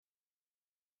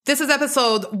This is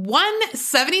episode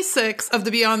 176 of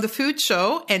the Beyond the Food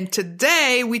Show, and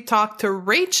today we talk to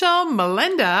Rachel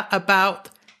Melinda about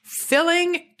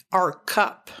filling our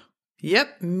cup.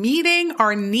 Yep, meeting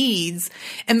our needs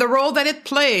and the role that it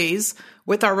plays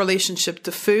with our relationship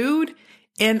to food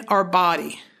and our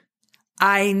body.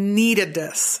 I needed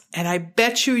this, and I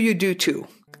bet you do too.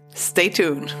 Stay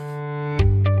tuned.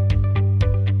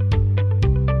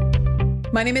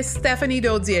 My name is Stephanie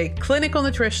Dodier, clinical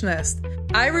nutritionist.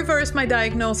 I reversed my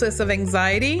diagnosis of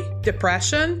anxiety,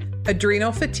 depression,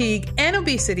 adrenal fatigue, and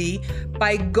obesity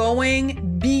by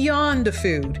going beyond the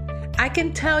food. I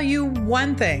can tell you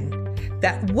one thing,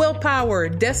 that willpower,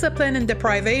 discipline, and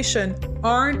deprivation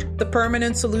aren't the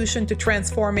permanent solution to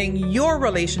transforming your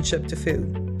relationship to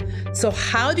food. So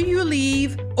how do you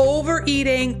leave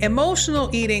overeating, emotional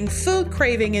eating, food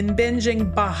craving, and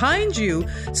binging behind you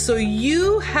so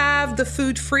you have the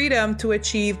food freedom to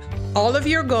achieve all of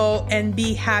your goal and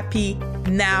be happy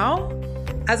now?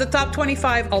 As a top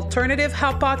 25 alternative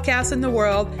health podcast in the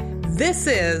world, this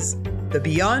is the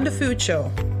Beyond the Food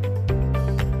Show.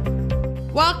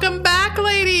 Welcome back,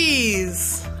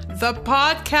 ladies. The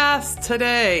podcast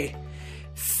today.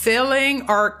 Filling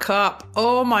our cup.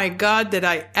 Oh my God, did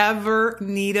I ever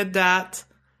needed that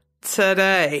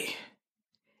today.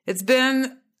 It's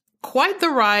been quite the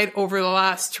ride over the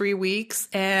last 3 weeks.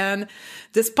 And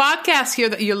this podcast here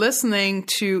that you're listening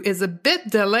to is a bit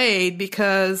delayed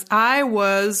because I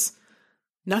was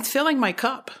not filling my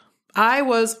cup. I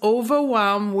was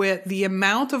overwhelmed with the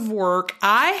amount of work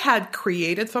I had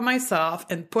created for myself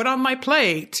and put on my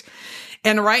plate.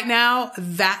 And right now,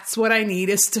 that's what I need,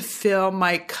 is to fill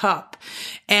my cup.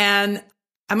 And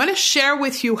I'm going to share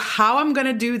with you how I'm going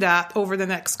to do that over the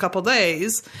next couple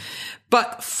days.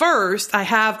 But first, I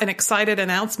have an excited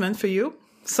announcement for you.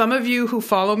 Some of you who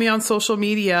follow me on social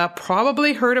media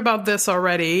probably heard about this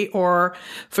already, or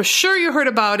for sure you heard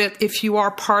about it if you are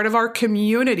part of our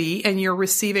community and you're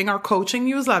receiving our coaching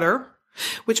newsletter,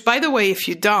 which, by the way, if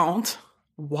you don't,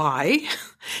 why?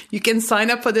 You can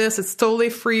sign up for this. It's totally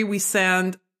free. We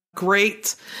send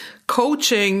great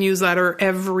coaching newsletter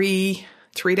every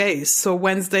 3 days. So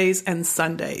Wednesdays and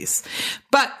Sundays.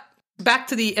 But back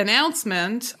to the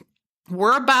announcement.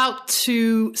 We're about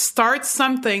to start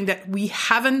something that we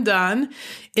haven't done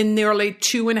in nearly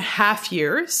 2.5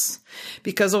 years.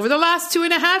 Because over the last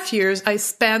 2.5 years, I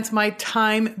spent my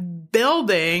time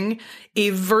building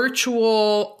a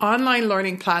virtual online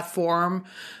learning platform,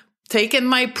 taking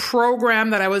my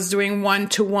program that I was doing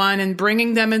one-to-one and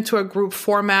bringing them into a group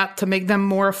format to make them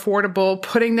more affordable,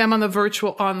 putting them on the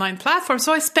virtual online platform.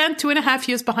 So I spent 2.5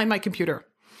 years behind my computer,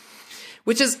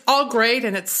 which is all great,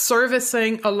 and it's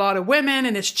servicing a lot of women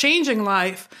and it's changing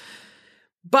life.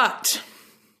 But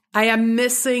I am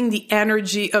missing the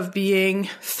energy of being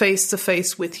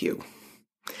face-to-face with you.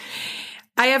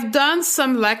 I have done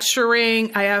some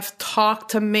lecturing. I have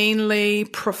talked to mainly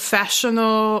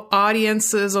professional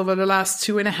audiences over the last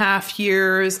 2.5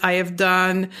 years. I have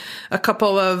done a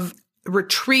couple of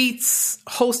retreats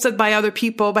hosted by other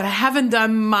people, but I haven't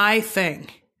done my thing.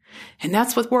 And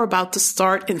that's what we're about to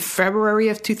start in February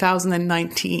of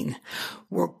 2019.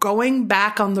 We're going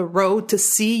back on the road to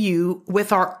see you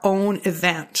with our own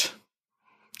event.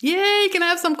 Yay, can I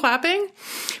have some clapping?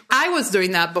 I was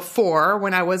doing that before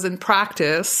when I was in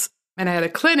practice and I had a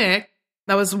clinic.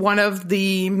 That was one of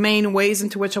the main ways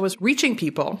into which I was reaching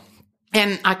people.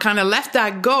 And I kind of left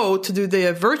that go to do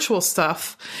the virtual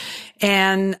stuff.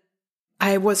 And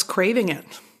I was craving it.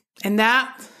 And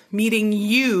that meeting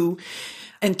you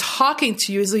and talking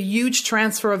to you is a huge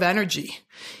transfer of energy.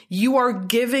 You are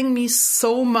giving me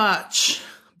so much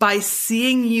by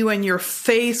seeing you and your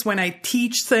face when I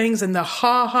teach things, and the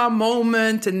ha-ha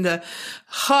moment and the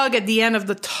hug at the end of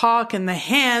the talk and the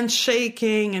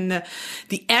handshaking and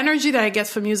the energy that I get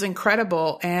from you is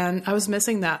incredible. And I was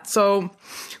missing that. So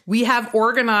we have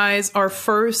organized our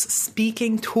first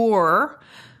speaking tour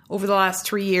over the last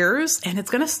 3 years, and it's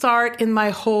going to start in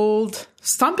my old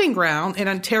stomping ground in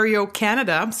Ontario,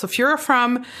 Canada. So if you're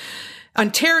from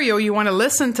Ontario, you want to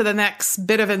listen to the next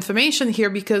bit of information here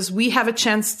because we have a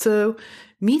chance to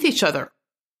meet each other.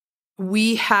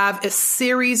 We have a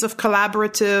series of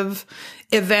collaborative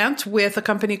events with a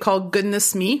company called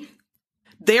Goodness Me.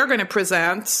 They're going to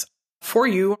present for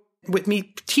you with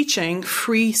me teaching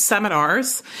free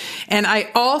seminars. And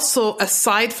I also,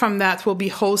 aside from that, will be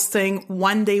hosting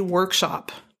one-day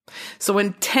workshop. So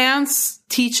intense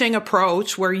teaching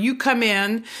approach where you come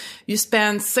in, you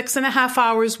spend 6.5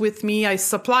 hours with me. I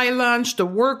supply lunch, the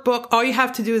workbook. All you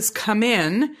have to do is come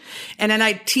in, and then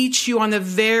I teach you on a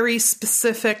very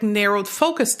specific, narrowed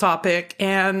focus topic.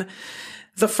 And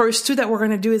the first two that we're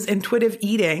going to do is intuitive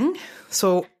eating.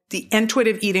 So the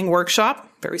intuitive eating workshop,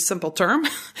 very simple term,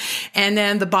 and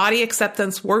then the body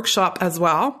acceptance workshop as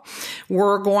well.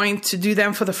 We're going to do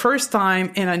them for the first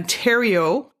time in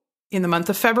Ontario in the month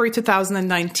of February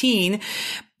 2019,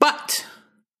 but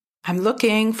I'm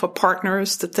looking for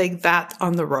partners to take that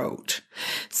on the road.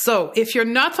 So if you're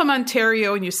not from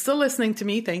Ontario and you're still listening to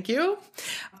me, thank you.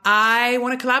 I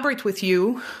want to collaborate with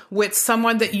you, with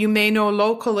someone that you may know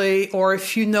locally, or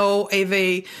if you know of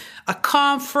a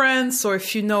conference, or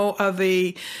if you know of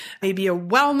maybe a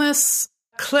wellness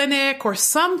clinic or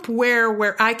somewhere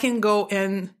where I can go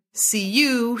and see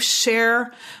you,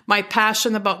 share my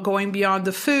passion about going beyond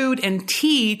the food and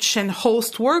teach and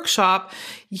host workshop,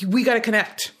 we got to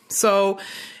connect. So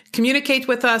communicate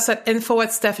with us at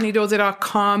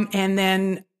info@stephaniedodier.com, and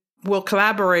then we'll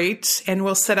collaborate and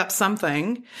we'll set up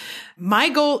something. My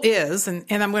goal is, and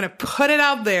I'm going to put it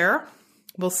out there,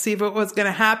 we'll see if it was going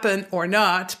to happen or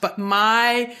not, but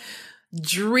my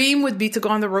dream would be to go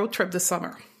on the road trip this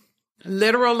summer.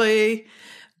 Literally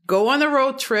go on the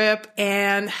road trip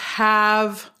and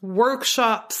have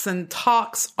workshops and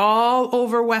talks all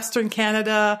over Western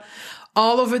Canada,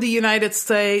 all over the United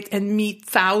States, and meet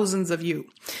thousands of you.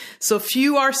 So if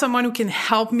you are someone who can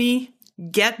help me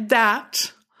get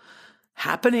that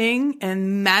happening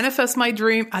and manifest my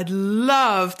dream, I'd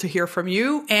love to hear from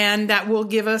you, and that will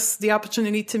give us the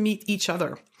opportunity to meet each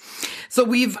other. So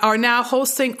we are now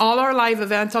hosting all our live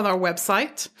events on our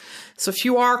website. So if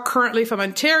you are currently from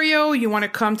Ontario, you want to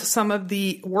come to some of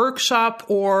the workshop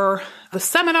or the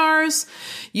seminars,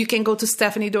 you can go to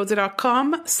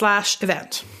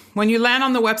stephaniedodier.com/event. When you land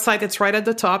on the website, it's right at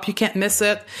the top. You can't miss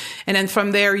it. And then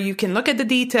from there, you can look at the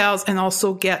details and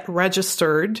also get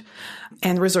registered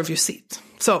and reserve your seat.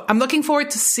 So I'm looking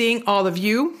forward to seeing all of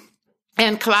you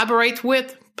and collaborate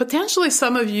with potentially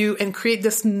some of you and create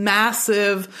this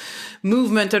massive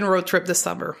movement and road trip this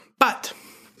summer. But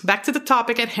back to the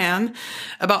topic at hand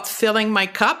about filling my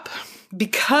cup.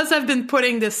 Because I've been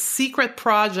putting this secret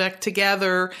project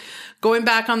together, going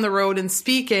back on the road and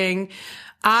speaking,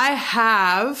 I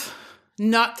have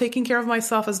not taken care of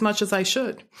myself as much as I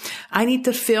should. I need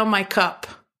to fill my cup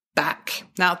back.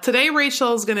 Now, today,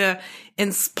 Rachel is going to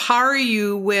inspire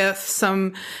you with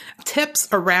some tips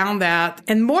around that,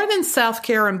 and more than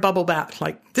self-care and bubble bath.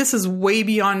 Like, this is way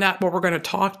beyond that, what we're going to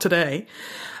talk today.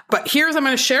 But I'm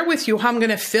going to share with you how I'm going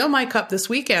to fill my cup this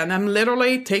weekend. I'm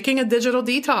literally taking a digital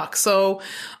detox. So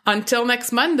until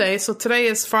next Monday, so today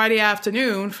is Friday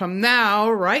afternoon, from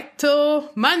now right till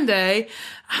Monday,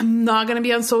 I'm not going to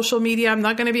be on social media. I'm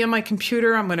not going to be on my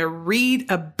computer. I'm going to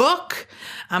read a book.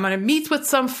 I'm going to meet with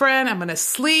some friend. I'm going to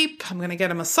sleep. I'm going to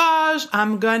get a massage.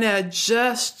 I'm going to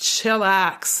just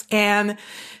chillax and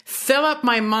fill up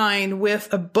my mind with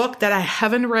a book that I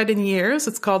haven't read in years.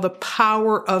 It's called The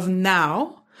Power of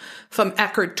Now from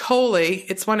Eckhart Tolle.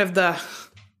 It's one of the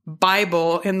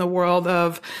Bible in the world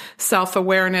of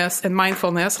self-awareness and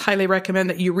mindfulness. Highly recommend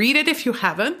that you read it if you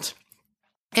haven't.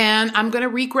 And I'm going to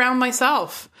reground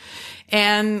myself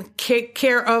and take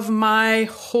care of my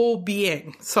whole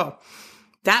being. So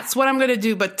that's what I'm going to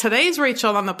do. But today's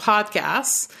Rachel on the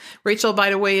podcast. Rachel, by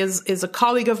the way, is a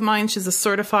colleague of mine. She's a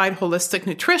certified holistic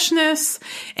nutritionist,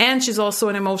 and she's also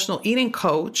an emotional eating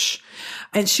coach.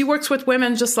 And she works with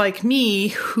women just like me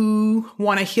who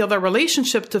want to heal their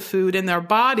relationship to food and their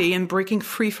body and breaking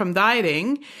free from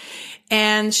dieting.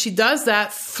 And she does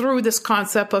that through this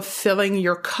concept of filling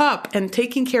your cup and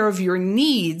taking care of your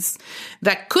needs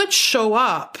that could show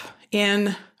up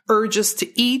in urges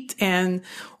to eat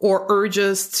or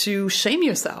urges to shame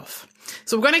yourself.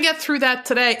 So we're going to get through that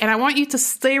today. And I want you to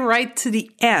stay right to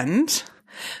the end,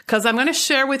 because I'm going to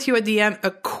share with you at the end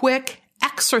a quick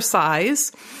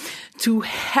exercise to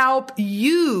help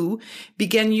you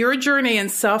begin your journey in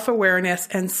self-awareness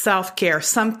and self-care,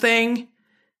 something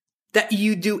that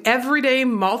you do every day,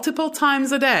 multiple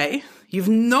times a day. You've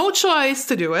no choice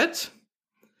to do it,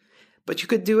 but you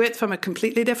could do it from a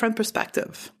completely different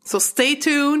perspective. So stay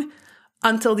tuned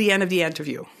until the end of the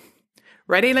interview.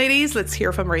 Ready, ladies? Let's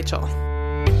hear from Rachel.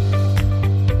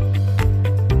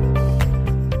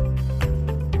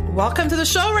 Welcome to the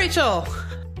show, Rachel.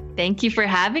 Thank you for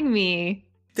having me.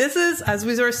 This is, as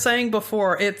we were saying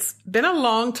before, it's been a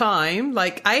long time.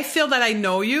 Like, I feel that I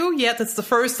know you, yet it's the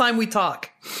first time we talk.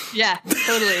 Yeah,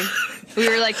 totally. We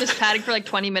were like just chatting for like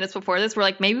 20 minutes before this. We're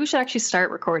like, maybe we should actually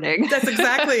start recording. That's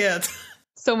exactly it.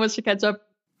 So much to catch up.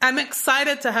 I'm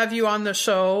excited to have you on the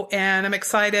show, and I'm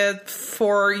excited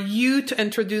for you to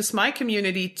introduce my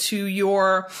community to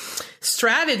your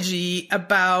strategy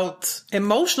about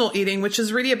emotional eating, which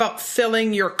is really about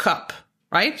filling your cup,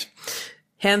 right?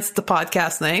 hence the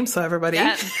podcast name. So everybody,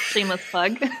 Yeah, shameless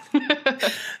plug.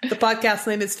 the podcast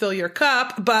name is Fill Your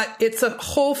Cup, but it's a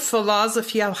whole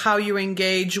philosophy of how you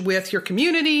engage with your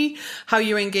community, how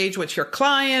you engage with your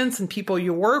clients and people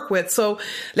you work with. So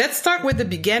let's start with the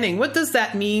beginning. What does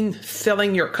that mean,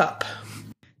 filling your cup?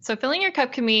 So filling your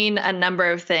cup can mean a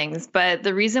number of things, but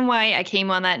the reason why I came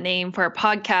on that name for a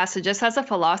podcast, it just has a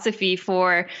philosophy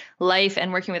for life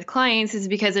and working with clients, is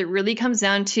because it really comes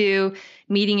down to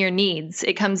meeting your needs.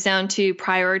 It comes down to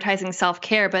prioritizing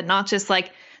self-care, but not just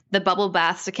like the bubble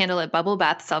baths, the candlelit bubble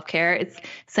bath self-care. It's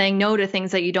saying no to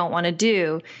things that you don't want to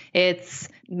do. It's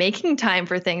making time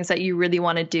for things that you really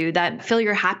want to do that fill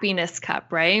your happiness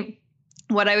cup, right?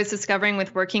 What I was discovering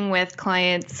with working with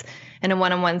clients in a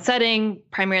one-on-one setting,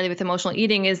 primarily with emotional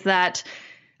eating, is that,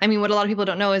 what a lot of people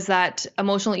don't know is that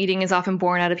emotional eating is often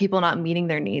born out of people not meeting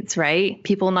their needs, right?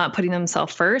 People not putting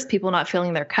themselves first, people not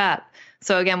filling their cup.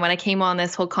 So again, when I came on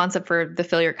this whole concept for the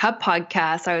Fill Your Cup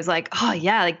podcast, I was like, oh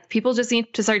yeah, like people just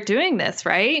need to start doing this,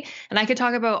 right? And I could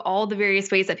talk about all the various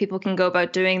ways that people can go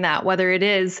about doing that, whether it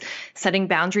is setting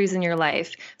boundaries in your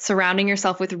life, surrounding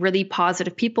yourself with really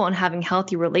positive people and having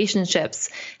healthy relationships,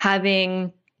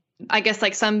 having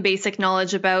like some basic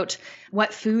knowledge about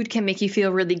what food can make you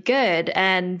feel really good.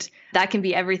 And that can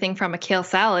be everything from a kale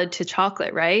salad to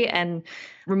chocolate, right? And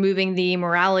removing the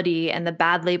morality and the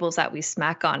bad labels that we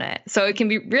smack on it. So it can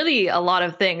be really a lot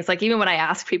of things. Like even when I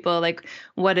ask people, like,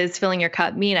 what does filling your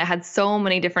cup mean? I had so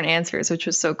many different answers, which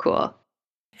was so cool.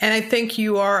 And I think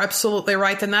you are absolutely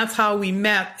right. And that's how we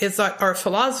met, is that our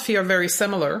philosophy are very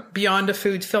similar. Beyond the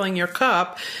food, filling your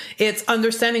cup, it's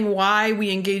understanding why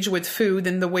we engage with food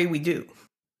in the way we do.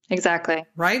 Exactly.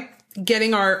 Right?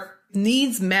 Getting our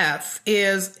needs met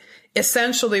is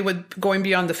essentially what going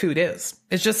beyond the food is.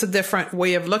 It's just a different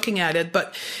way of looking at it,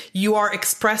 but you are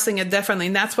expressing it differently.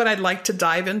 And that's what I'd like to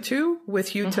dive into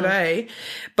with you today.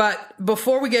 But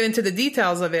before we get into the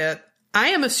details of it, I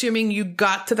am assuming you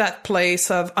got to that place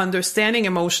of understanding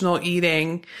emotional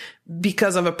eating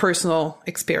because of a personal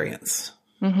experience.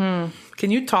 Mm-hmm. Can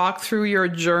you talk through your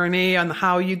journey on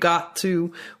how you got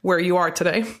to where you are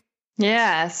today?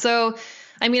 Yeah. So,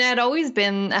 I had always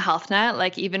been a health nut.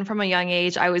 Like even from a young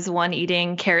age, I was one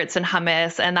eating carrots and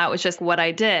hummus, and that was just what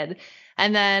I did.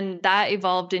 And then that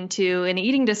evolved into an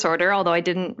eating disorder, although I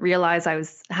didn't realize I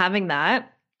was having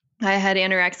that. I had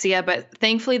anorexia, but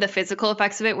thankfully the physical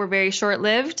effects of it were very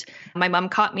short-lived. My mom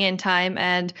caught me in time,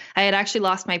 and I had actually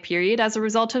lost my period as a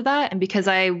result of that. And because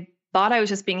I thought I was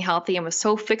just being healthy and was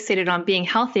so fixated on being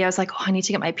healthy, I was like, oh, I need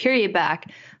to get my period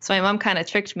back. So my mom kind of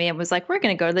tricked me and was like, we're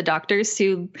going to go to the doctors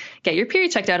to get your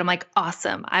period checked out. I'm like,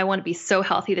 awesome. I want to be so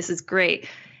healthy. This is great.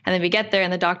 And then we get there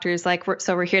and the doctor is like,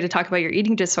 so we're here to talk about your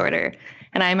eating disorder.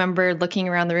 And I remember looking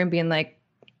around the room being like,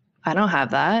 I don't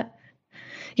have that.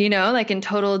 Like in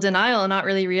total denial, not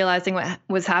really realizing what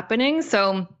was happening.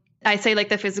 So I say like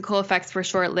the physical effects were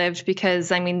short-lived because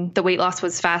the weight loss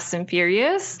was fast and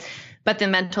furious, but the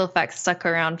mental effects stuck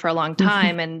around for a long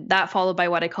time. And that followed by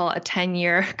what I call a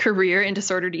 10-year career in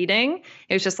disordered eating.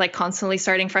 It was just like constantly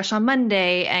starting fresh on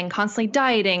Monday and constantly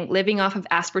dieting, living off of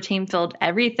aspartame-filled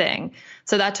everything.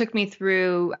 So that took me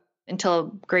through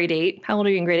until grade 8. How old are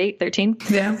you in grade 8? 13?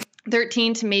 Yeah.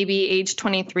 13 to maybe age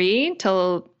 23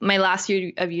 till my last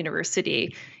year of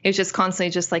university. It was just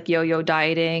constantly just like yo-yo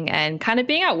dieting and kind of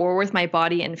being at war with my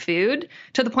body and food,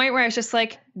 to the point where I was just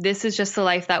like, this is just the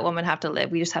life that women have to live.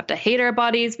 We just have to hate our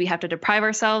bodies. We have to deprive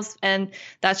ourselves. And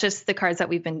that's just the cards that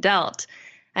we've been dealt.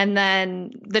 And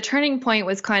then the turning point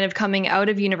was kind of coming out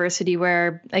of university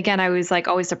where, again, I was like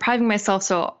always depriving myself,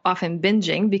 so often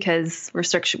binging, because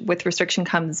with restriction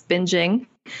comes binging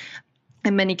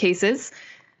in many cases.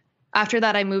 After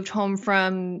that, I moved home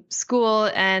from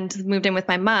school and moved in with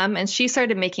my mom, and she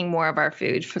started making more of our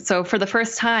food. So for the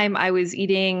first time, I was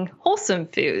eating wholesome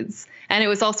foods. And it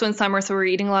was also in summer, so we were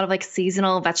eating a lot of like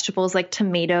seasonal vegetables like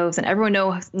tomatoes, and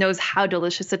everyone knows how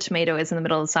delicious a tomato is in the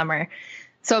middle of summer.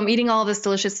 So I'm eating all of this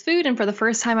delicious food, and for the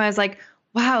first time, I was like,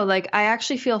 wow, like I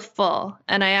actually feel full,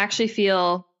 and I actually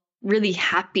feel really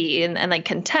happy and like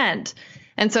content.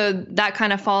 And so that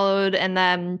kind of followed, and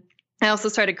then I also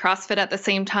started CrossFit at the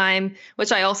same time,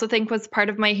 which I also think was part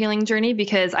of my healing journey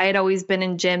because I had always been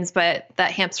in gyms, but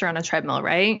that hamster on a treadmill,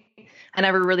 right? I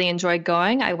never really enjoyed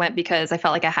going. I went because I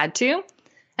felt like I had to.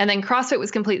 And then CrossFit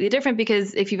was completely different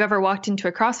because if you've ever walked into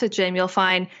a CrossFit gym, you'll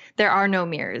find there are no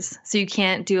mirrors. So you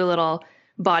can't do a little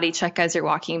body check as you're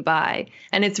walking by.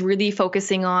 And it's really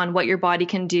focusing on what your body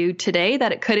can do today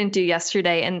that it couldn't do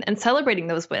yesterday, and celebrating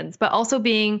those wins, but also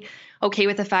being okay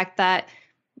with the fact that,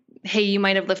 hey, you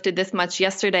might have lifted this much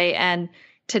yesterday and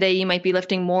today you might be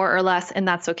lifting more or less, and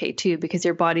that's okay too, because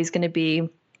your body's going to be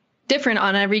different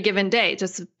on every given day,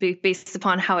 just based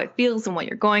upon how it feels and what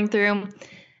you're going through.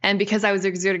 And because I was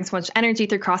exerting so much energy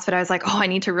through CrossFit, I was like, oh, I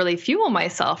need to really fuel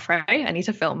myself, right? I need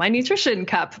to fill my nutrition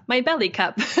cup, my belly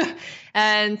cup.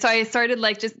 And so I started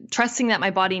like just trusting that my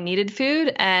body needed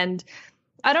food. And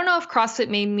I don't know if CrossFit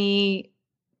made me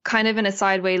kind of in a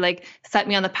side way, like set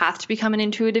me on the path to become an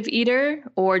intuitive eater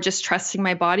or just trusting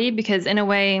my body, because in a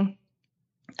way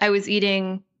I was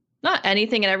eating not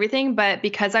anything and everything, but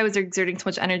because I was exerting so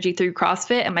much energy through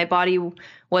CrossFit and my body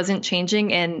wasn't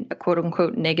changing in a quote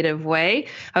unquote negative way,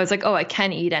 I was like, oh, I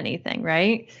can eat anything,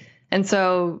 right? And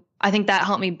so I think that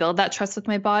helped me build that trust with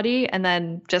my body. And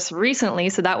then just recently,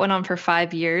 so that went on for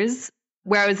 5 years,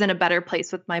 where I was in a better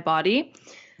place with my body.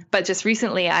 But just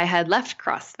recently I had left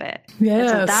CrossFit.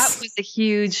 Yes. So that was a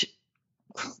huge,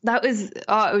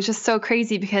 it was just so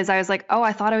crazy, because I was like, oh,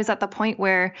 I thought I was at the point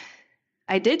where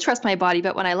I did trust my body,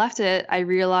 but when I left it, I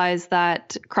realized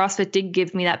that CrossFit did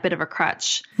give me that bit of a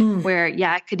crutch where,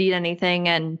 yeah, I could eat anything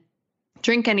and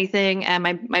drink anything and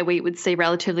my weight would stay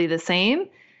relatively the same.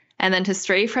 And then to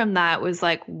stray from that was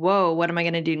like, whoa, what am I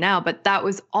going to do now? But that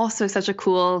was also such a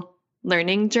cool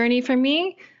learning journey for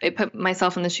me. I put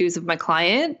myself in the shoes of my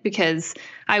client, because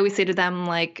I always say to them,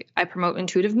 like, I promote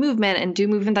intuitive movement and do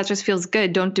movement that just feels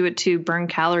good. Don't do it to burn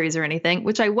calories or anything,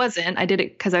 which I wasn't. I did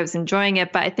it because I was enjoying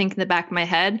it. But I think in the back of my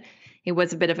head, it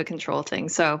was a bit of a control thing.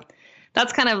 So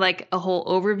that's kind of like a whole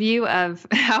overview of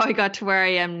how I got to where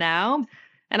I am now.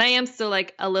 And I am still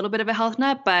like a little bit of a health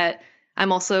nut, but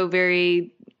I'm also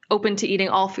very open to eating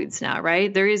all foods now,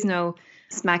 right? There is no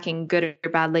smacking good or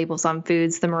bad labels on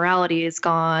foods. The morality is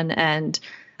gone. And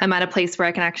I'm at a place where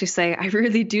I can actually say, I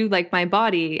really do like my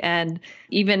body. And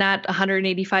even at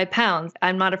 185 pounds,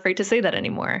 I'm not afraid to say that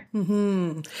anymore.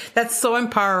 Mm-hmm. That's so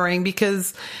empowering,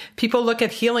 because people look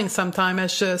at healing sometimes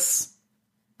as just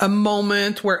a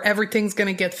moment where everything's going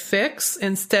to get fixed,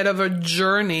 instead of a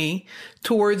journey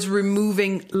towards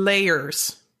removing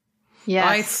layers. Yes.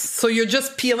 Right? So you're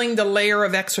just peeling the layer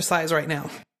of exercise right now.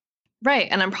 Right.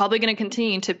 And I'm probably going to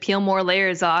continue to peel more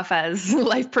layers off as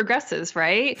life progresses,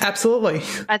 right? Absolutely.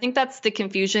 I think that's the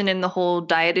confusion in the whole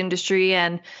diet industry.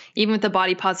 And even with the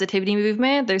body positivity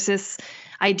movement, there's this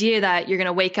idea that you're going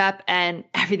to wake up and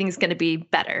everything's going to be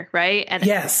better, right? And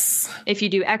yes, if you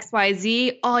do X, Y,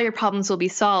 Z, all your problems will be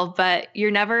solved, but you're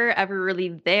never ever really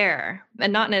there.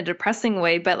 And not in a depressing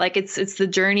way, but like it's the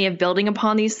journey of building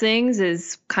upon these things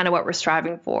is kind of what we're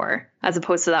striving for, as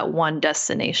opposed to that one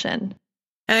destination.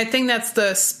 And I think that's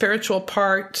the spiritual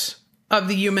part of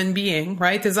the human being,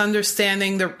 right? Is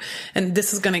understanding and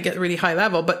this is going to get really high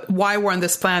level, but why we're on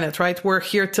this planet, right? We're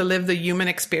here to live the human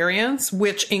experience,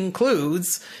 which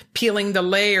includes peeling the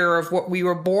layer of what we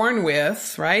were born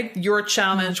with, right? Your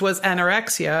challenge was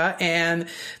anorexia. And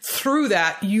through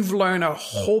that, you've learned a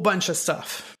whole bunch of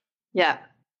stuff. Yeah.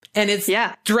 And it's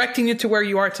directing you to where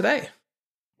you are today.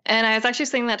 And I was actually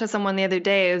saying that to someone the other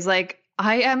day. It was like,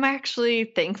 I am actually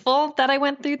thankful that I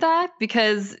went through that,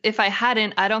 because if I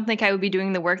hadn't, I don't think I would be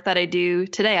doing the work that I do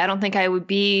today. I don't think I would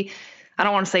be, I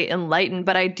don't want to say enlightened,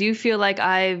 but I do feel like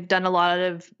I've done a lot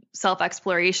of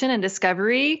self-exploration and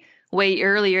discovery way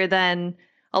earlier than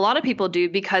a lot of people do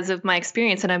because of my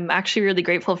experience. And I'm actually really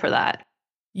grateful for that.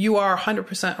 You are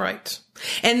 100% right.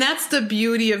 And that's the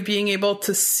beauty of being able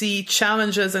to see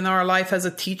challenges in our life as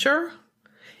a teacher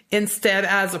instead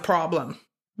as a problem.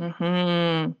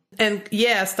 Mm-hmm. And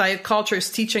yes, diet culture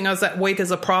is teaching us that weight is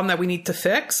a problem that we need to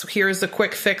fix. Here's the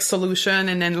quick fix solution,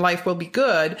 and then life will be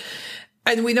good.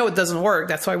 And we know it doesn't work.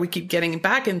 That's why we keep getting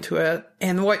back into it.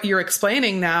 And what you're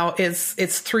explaining now is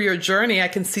it's through your journey. I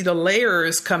can see the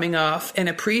layers coming off, and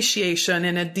appreciation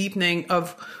and a deepening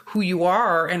of who you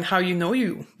are and how you know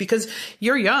you, because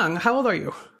you're young. How old are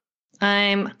you?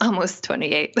 I'm almost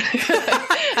 28.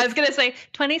 I was going to say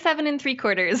 27 and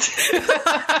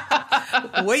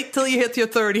 3/4. Wait till you hit your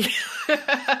 30.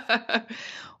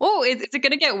 Oh, is it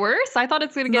going to get worse? I thought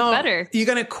it's going to get better. You're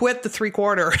going to quit the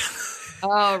 3/4.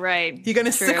 Oh, right. You're going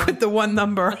to stick with the one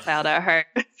number. That's how that hurt.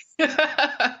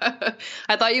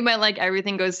 I thought you meant like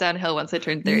everything goes downhill once I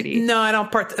turn 30. No, I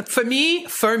don't. For me,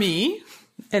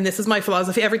 and this is my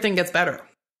philosophy, everything gets better.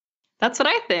 That's what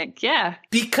I think. Yeah.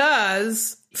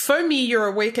 Because for me, your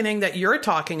awakening that you're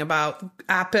talking about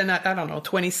happened at,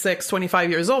 26, 25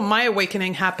 years old. My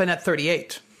awakening happened at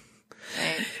 38.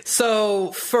 Right.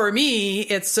 So for me,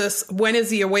 it's just, when is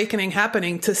the awakening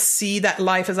happening to see that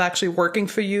life is actually working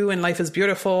for you and life is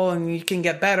beautiful and you can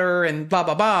get better and blah,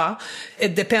 blah, blah.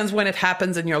 It depends when it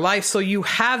happens in your life. So you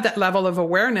have that level of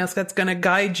awareness that's going to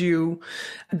guide you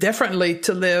differently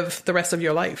to live the rest of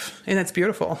your life. And it's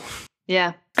beautiful.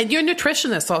 Yeah. And you're a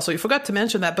nutritionist also. You forgot to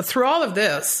mention that. But through all of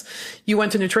this, you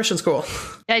went to nutrition school.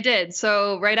 Yeah, I did.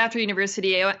 So right after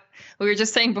university, we were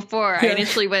just saying before, I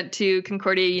initially went to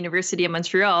Concordia University in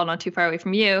Montreal, not too far away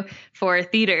from you, for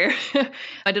theater.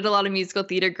 I did a lot of musical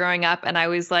theater growing up, and I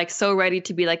was like so ready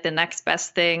to be like the next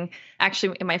best thing.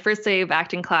 Actually, in my first day of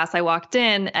acting class, I walked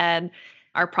in and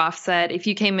our prof said, if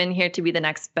you came in here to be the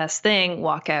next best thing,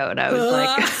 walk out. I was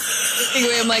like,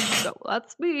 anyway, I'm like, no,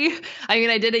 that's me. I mean,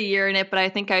 I did a year in it, but I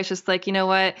think I was just like, you know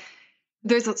what?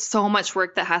 There's so much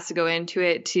work that has to go into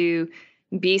it to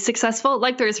be successful,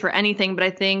 like there is for anything. But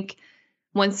I think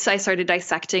once I started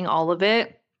dissecting all of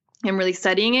it and really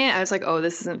studying it, I was like, oh,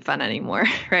 this isn't fun anymore,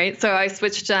 right? So I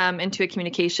switched into a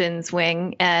communications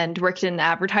wing and worked in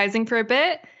advertising for a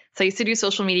bit. So I used to do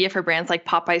social media for brands like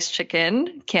Popeye's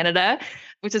Chicken Canada,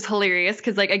 which is hilarious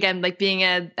because, like, again, like being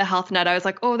a health nut, I was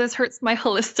like, oh, this hurts my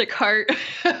holistic heart.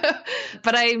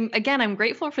 But I'm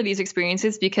grateful for these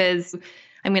experiences because,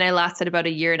 I mean, I lasted about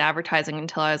a year in advertising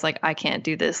until I was like, I can't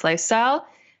do this lifestyle.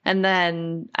 And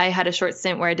then I had a short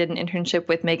stint where I did an internship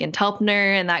with Megan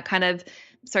Telpner, and that kind of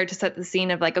started to set the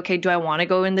scene of like, okay, do I want to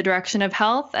go in the direction of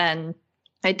health? And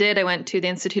I did. I went to the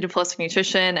Institute of Holistic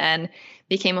Nutrition and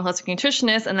became a holistic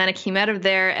nutritionist. And then I came out of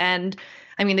there. And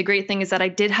I mean, the great thing is that I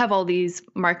did have all these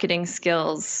marketing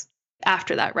skills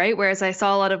after that, right? Whereas I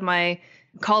saw a lot of my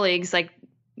colleagues like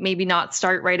maybe not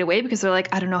start right away because they're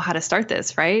like, I don't know how to start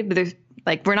this, right? But they're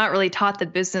like, we're not really taught the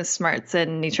business smarts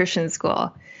in nutrition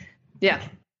school. Yeah.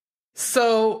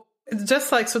 So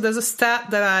there's a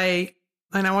stat that I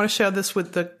want to share this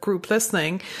with the group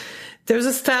listening. There's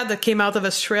a stat that came out of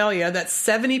Australia that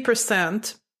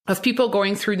 70% of people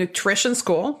going through nutrition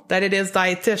school, that it is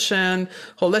dietitian,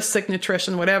 holistic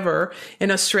nutrition, whatever, in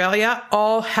Australia,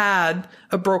 all had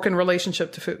a broken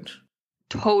relationship to food.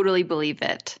 Totally believe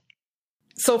it.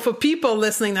 So for people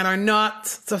listening that are not,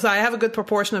 so I have a good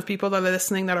proportion of people that are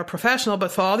listening that are professional,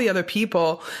 but for all the other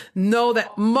people, know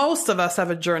that most of us have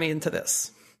a journey into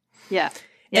this. Yeah.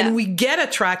 And we get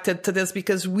attracted to this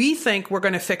because we think we're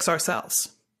going to fix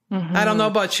ourselves. Mm-hmm. I don't know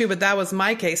about you, but that was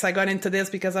my case. I got into this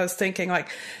because I was thinking like,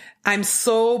 I'm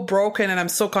so broken and I'm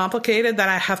so complicated that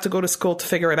I have to go to school to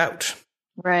figure it out.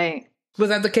 Right. Was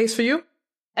that the case for you?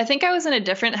 I think I was in a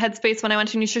different headspace when I went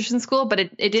to nutrition school, but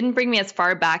it didn't bring me as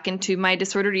far back into my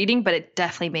disordered eating, but it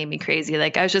definitely made me crazy.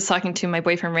 Like I was just talking to my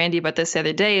boyfriend, Randy, about this the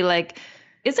other day. Like,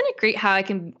 isn't it great how I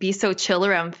can be so chill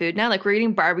around food now? Like we're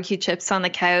eating barbecue chips on the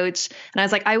couch. And I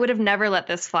was like, I would have never let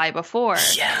this fly before.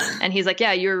 Yeah. And he's like,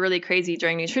 yeah, you were really crazy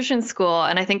during nutrition school.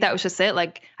 And I think that was just it.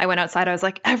 Like I went outside, I was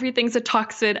like, everything's a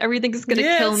toxin. Everything's going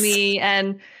to kill me.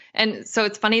 And so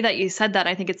it's funny that you said that.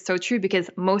 I think it's so true because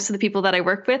most of the people that I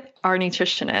work with are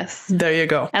nutritionists. There you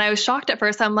go. And I was shocked at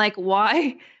first. I'm like,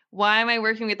 why am I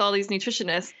working with all these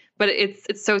nutritionists? But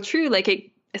it's so true. Like it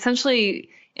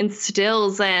essentially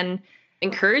instills and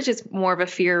encourages more of a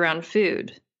fear around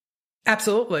food.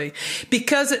 Absolutely.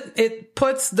 Because it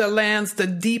puts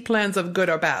the deep lens of good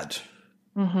or bad.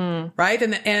 Mm-hmm. Right.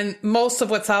 And most of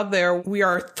what's out there, we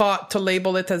are taught to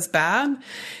label it as bad.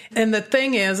 And the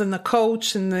thing is, and the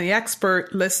coach and the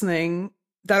expert listening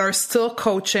that are still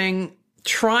coaching,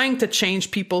 trying to change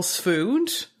people's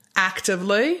food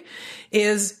actively,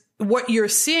 is what you're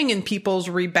seeing in people's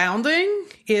rebounding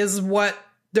is what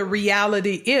the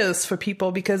reality is for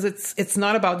people, because it's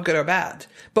not about good or bad,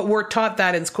 but we're taught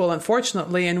that in school,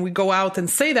 unfortunately. And we go out and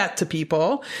say that to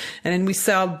people, and then we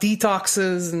sell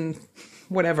detoxes and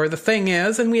whatever the thing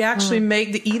is. And we actually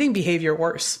make the eating behavior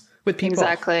worse with people.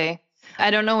 Exactly. I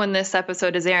don't know when this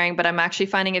episode is airing, but I'm actually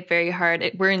finding it very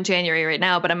hard. We're in January right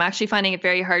now, but I'm actually finding it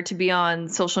very hard to be on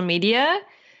social media.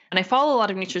 And I follow a lot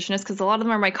of nutritionists because a lot of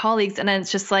them are my colleagues. And then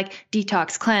it's just like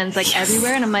detox, cleanse, like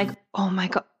everywhere. And I'm like, oh my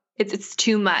God. It's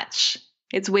too much.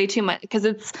 It's way too much because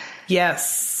it's.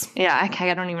 Yes. Yeah.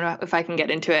 I don't even know if I can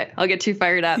get into it. I'll get too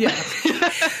fired up. Yeah.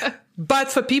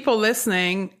 But for people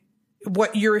listening,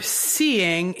 what you're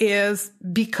seeing is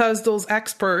because those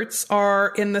experts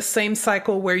are in the same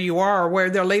cycle where you are, where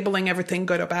they're labeling everything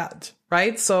good or bad,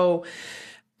 right? So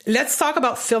let's talk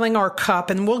about filling our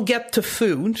cup, and we'll get to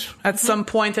food at some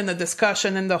point in the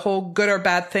discussion and the whole good or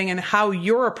bad thing and how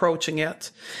you're approaching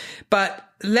it. But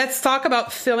let's talk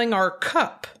about filling our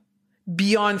cup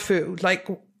beyond food. Like,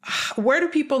 where do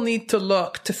people need to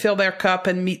look to fill their cup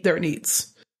and meet their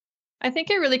needs? I think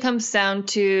it really comes down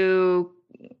to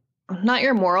not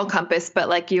your moral compass, but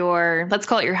like let's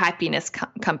call it your happiness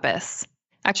compass.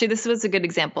 Actually, this was a good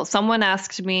example. Someone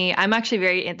asked me, I'm actually a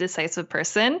very indecisive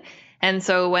person. And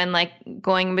so when like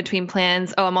going between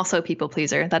plans, I'm also a people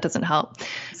pleaser. That doesn't help.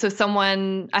 So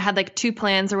I had like 2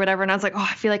 plans or whatever. And I was like,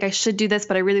 I feel like I should do this,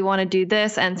 but I really want to do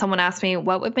this. And someone asked me,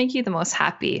 what would make you the most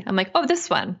happy? I'm like, this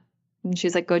one. And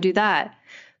she's like, go do that.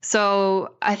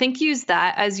 So I think use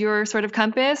that as your sort of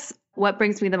compass. What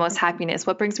brings me the most happiness?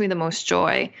 What brings me the most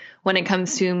joy when it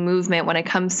comes to movement, when it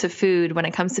comes to food, when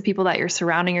it comes to people that you're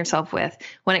surrounding yourself with,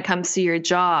 when it comes to your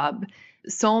job?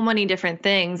 So many different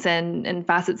things and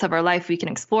facets of our life we can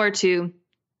explore to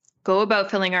go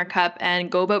about filling our cup and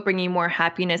go about bringing more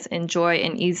happiness and joy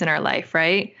and ease in our life,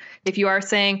 right? If you are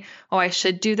saying, I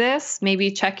should do this,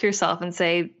 maybe check yourself and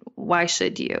say, why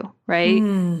should you, right?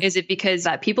 Is it because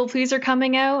that people pleaser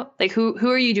coming out? Like who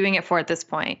are you doing it for at this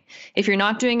point? If you're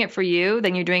not doing it for you,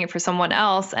 then you're doing it for someone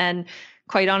else. And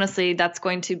quite honestly, that's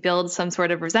going to build some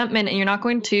sort of resentment, and you're not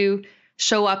going to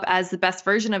show up as the best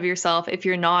version of yourself if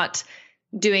you're not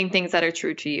doing things that are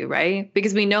true to you, right?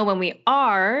 Because we know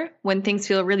when things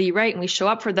feel really right and we show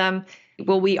up for them,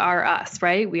 we are us,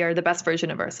 right? We are the best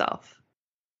version of ourselves.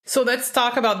 So let's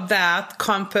talk about that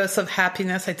compass of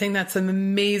happiness. I think that's an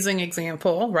amazing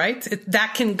example, right?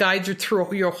 That can guide you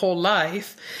through your whole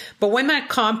life. But when that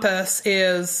compass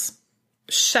is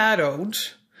shadowed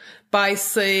by,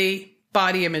 say,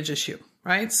 body image issue,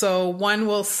 right? So one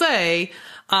will say,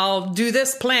 I'll do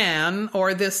this plan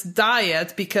or this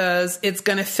diet because it's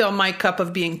going to fill my cup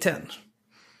of being thin.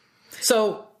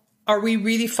 So are we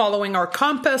really following our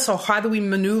compass, or how do we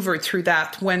maneuver through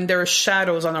that when there are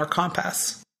shadows on our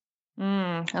compass?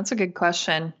 That's a good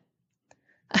question.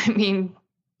 I mean,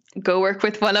 go work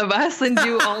with one of us and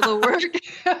do all the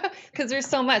work, because there's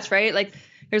so much, right? Like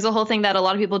there's a whole thing that a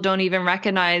lot of people don't even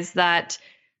recognize, that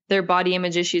their body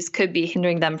image issues could be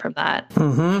hindering them from that.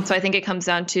 Mm-hmm. So I think it comes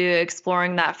down to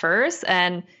exploring that first.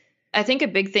 And I think a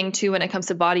big thing too, when it comes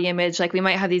to body image, like we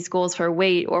might have these goals for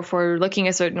weight or for looking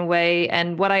a certain way.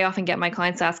 And what I often get my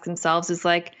clients ask themselves is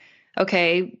like,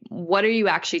 okay, what are you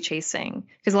actually chasing?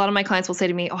 Because a lot of my clients will say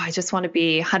to me, I just want to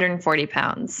be 140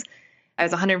 pounds. I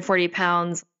was 140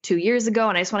 pounds 2 years ago,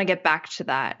 and I just want to get back to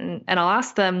that. And I'll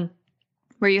ask them,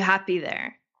 were you happy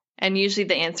there? And usually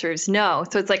the answer is no.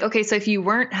 So it's like, okay, so if you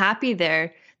weren't happy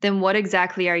there, then what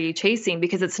exactly are you chasing?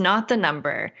 Because it's not the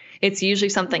number. It's usually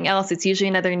something else. It's usually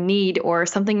another need or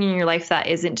something in your life that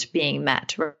isn't being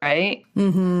met, right?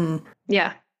 Mm-hmm.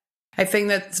 Yeah. I think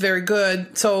that's very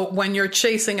good. So when you're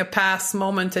chasing a past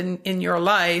moment in your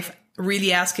life,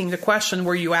 really asking the question,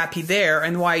 were you happy there,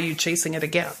 and why are you chasing it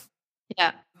again?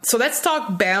 Yeah. So let's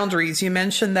talk boundaries. You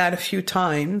mentioned that a few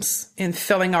times in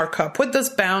filling our cup. What does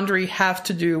boundary have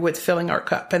to do with filling our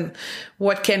cup, and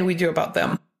what can we do about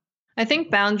them? I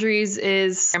think boundaries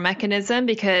is a mechanism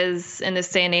because in this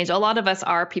day and age, a lot of us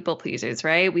are people pleasers,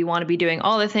 right? We want to be doing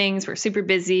all the things. We're super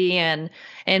busy. And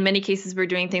in many cases, we're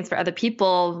doing things for other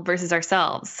people versus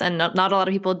ourselves. And not a lot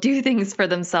of people do things for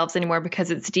themselves anymore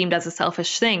because it's deemed as a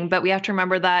selfish thing. But we have to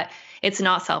remember that it's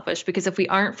not selfish, because if we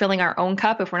aren't filling our own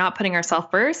cup, if we're not putting ourselves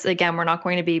first, again, we're not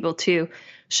going to be able to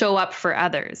show up for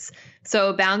others.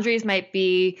 So boundaries might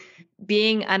be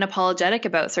being unapologetic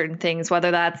about certain things,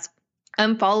 whether that's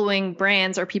unfollowing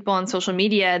brands or people on social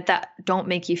media that don't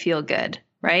make you feel good,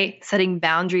 right? Setting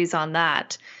boundaries on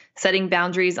that, setting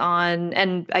boundaries on,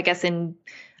 and I guess in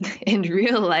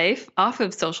real life, off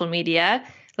of social media,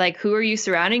 like who are you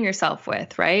surrounding yourself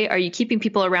with, right? Are you keeping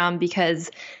people around because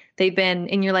they've been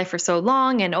in your life for so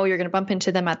long and, you're going to bump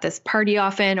into them at this party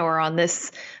often or on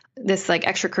this like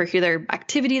extracurricular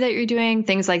activity that you're doing,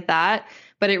 things like that.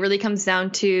 But it really comes down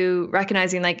to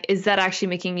recognizing, like, is that actually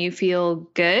making you feel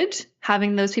good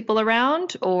having those people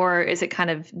around, or is it kind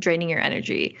of draining your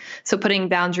energy? So putting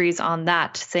boundaries on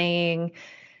that, saying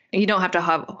you don't have to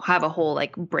have a whole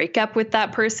like breakup with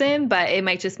that person, but it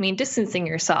might just mean distancing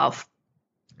yourself.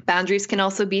 Boundaries can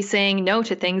also be saying no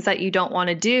to things that you don't want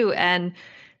to do. And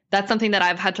that's something that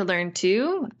I've had to learn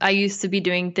too. I used to be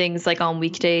doing things like on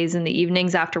weekdays in the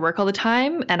evenings after work all the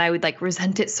time. And I would like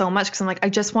resent it so much because I'm like, I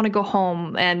just want to go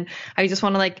home and I just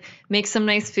want to like make some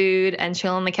nice food and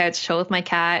chill on the couch, chill with my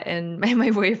cat and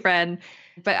my boyfriend.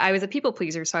 But I was a people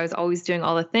pleaser. So I was always doing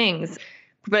all the things.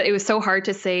 But it was so hard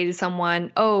to say to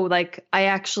someone, like I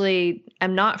actually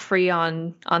am not free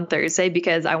on Thursday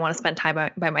because I want to spend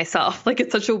time by myself. Like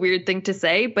it's such a weird thing to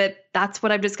say, but that's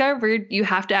what I've discovered you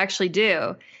have to actually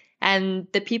do. And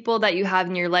the people that you have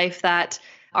in your life that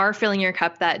are filling your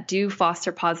cup, that do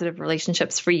foster positive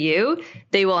relationships for you,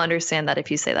 they will understand that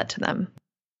if you say that to them.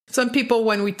 Some people,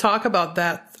 when we talk about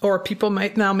that, or people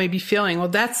might now maybe feeling, well,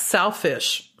 that's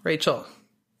selfish, Rachel.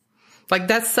 Like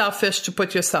that's selfish to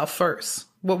put yourself first.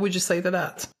 What would you say to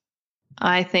that?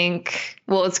 I think,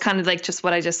 well, it's kind of like just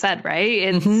what I just said,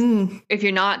 right? It's if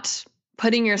you're not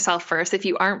putting yourself first, if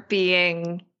you aren't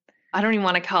being, I don't even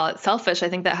want to call it selfish. I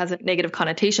think that has a negative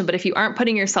connotation, but if you aren't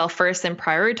putting yourself first and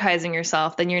prioritizing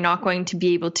yourself, then you're not going to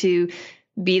be able to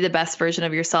be the best version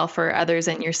of yourself for others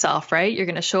and yourself, right? You're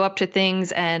going to show up to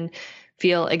things and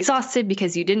feel exhausted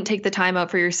because you didn't take the time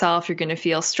out for yourself. You're going to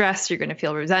feel stressed. You're going to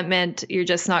feel resentment. You're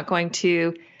just not going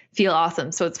to feel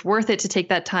awesome. So it's worth it to take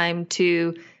that time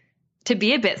to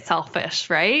be a bit selfish,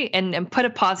 right? And put a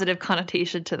positive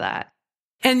connotation to that.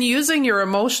 And using your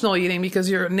emotional eating, because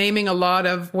you're naming a lot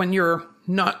of when you're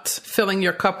not filling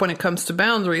your cup when it comes to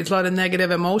boundaries, a lot of negative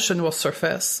emotion will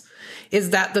surface. Is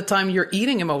that the time you're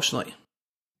eating emotionally?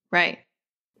 Right.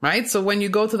 Right? So when you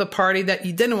go to the party that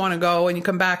you didn't want to go and you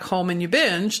come back home and you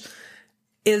binge,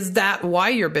 is that why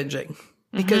you're binging?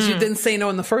 Because you didn't say no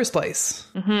in the first place.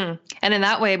 And in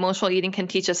that way, emotional eating can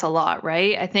teach us a lot,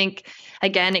 right? I think,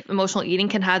 again, emotional eating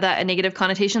can have a negative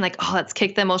connotation, like, oh, let's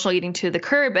kick the emotional eating to the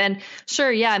curb. And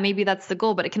sure, yeah, maybe that's the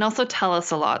goal, but it can also tell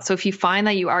us a lot. So if you find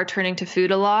that you are turning to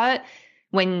food a lot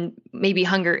when maybe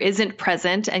hunger isn't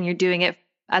present and you're doing it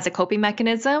as a coping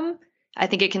mechanism, I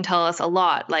think it can tell us a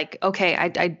lot. Like, okay,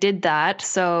 I did that.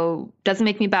 So doesn't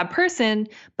make me a bad person,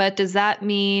 but does that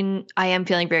mean I am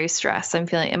feeling very stressed?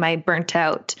 Am I burnt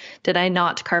out? Did I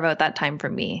not carve out that time for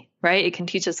me? Right? It can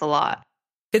teach us a lot.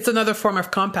 It's another form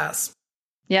of compass.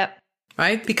 Yep.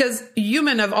 Right? Because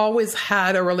humans have always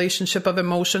had a relationship of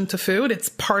emotion to food. It's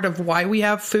part of why we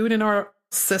have food in our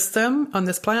system on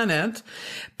this planet,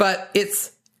 but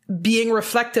it's being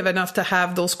reflective enough to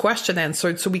have those questions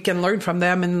answered so we can learn from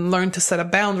them and learn to set up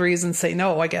boundaries and say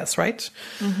no, I guess, right?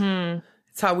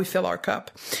 It's how we fill our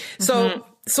cup. So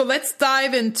let's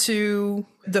dive into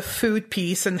the food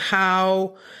piece and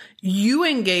how you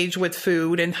engage with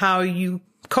food and how you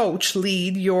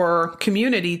lead your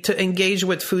community to engage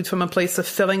with food from a place of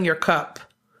filling your cup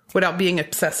without being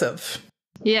obsessive.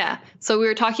 Yeah. So we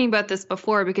were talking about this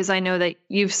before because I know that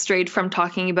you've strayed from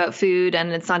talking about food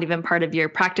and it's not even part of your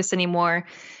practice anymore.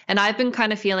 And I've been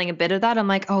kind of feeling a bit of that. I'm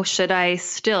like, oh, should I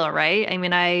still, right? I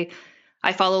mean, I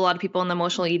follow a lot of people in the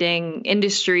emotional eating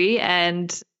industry,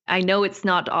 and I know it's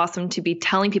not awesome to be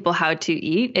telling people how to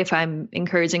eat if I'm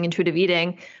encouraging intuitive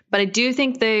eating, but I do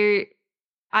think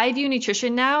I view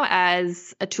nutrition now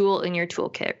as a tool in your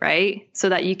toolkit, right? So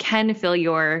that you can fill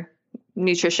your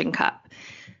nutrition cup.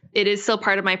 It is still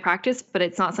part of my practice, but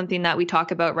it's not something that we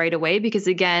talk about right away because,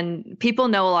 again, people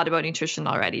know a lot about nutrition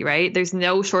already, right? There's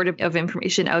no shortage of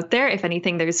information out there. If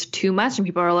anything, there's too much and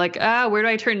people are like, where do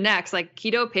I turn next? Like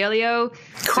keto, paleo,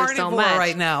 carnivore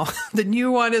right now. The new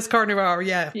one is carnivore.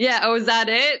 Yeah. Yeah. Oh, is that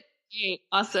it? Great.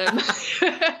 Awesome.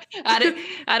 add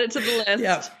it to the list.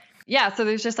 Yeah. Yeah. So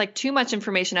there's just like too much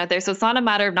information out there. So it's not a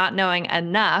matter of not knowing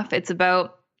enough. It's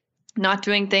about not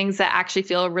doing things that actually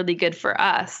feel really good for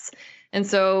us. And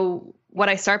so what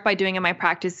I start by doing in my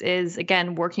practice is,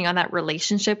 again, working on that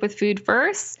relationship with food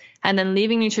first and then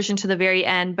leaving nutrition to the very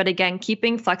end. But again,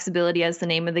 keeping flexibility as the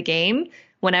name of the game.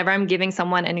 Whenever I'm giving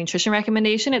someone a nutrition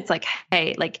recommendation, it's like,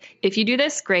 hey, like if you do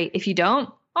this, great. If you don't,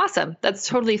 awesome. That's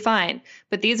totally fine.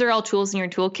 But these are all tools in your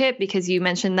toolkit because you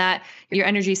mentioned that your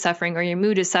energy is suffering or your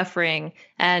mood is suffering.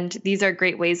 And these are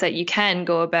great ways that you can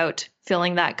go about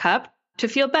filling that cup to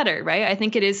feel better, right? I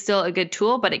think it is still a good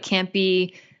tool, but it can't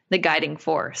be the guiding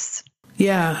force.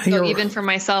 Yeah. So even for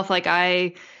myself, like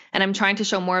I'm trying to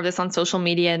show more of this on social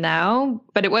media now,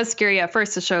 but it was scary at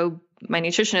first to show my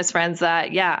nutritionist friends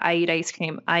that, yeah, I eat ice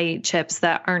cream, I eat chips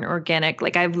that aren't organic.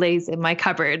 Like I have Lay's in my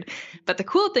cupboard. But the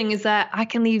cool thing is that I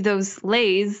can leave those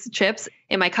Lay's chips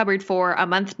in my cupboard for a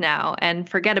month now and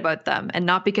forget about them. And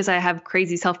not because I have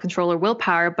crazy self-control or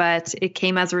willpower, but it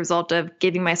came as a result of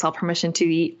giving myself permission to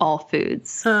eat all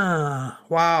foods.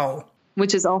 Wow.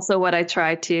 Which is also what I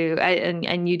try to,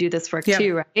 and you do this work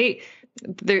too, right?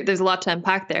 There's a lot to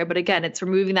unpack there. But again, it's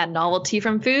removing that novelty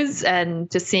from foods and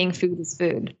just seeing food as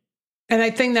food. And I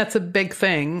think that's a big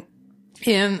thing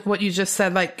in what you just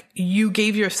said. Like you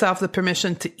gave yourself the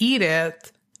permission to eat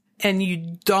it and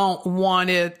you don't want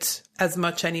it as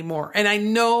much anymore. And I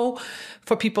know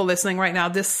for people listening right now,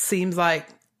 this seems like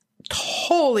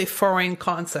totally foreign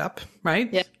concept, right?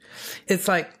 Yeah. It's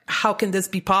like, how can this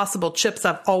be possible? Chips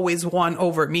have always won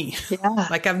over me. Yeah.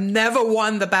 Like I've never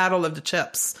won the battle of the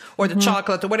chips or the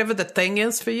chocolate or whatever the thing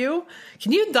is for you.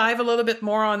 Can you dive a little bit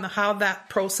more on how that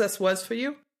process was for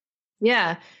you?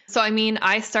 Yeah. So, I mean,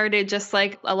 I started just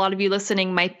like a lot of you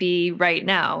listening might be right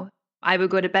now. I would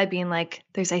go to bed being like,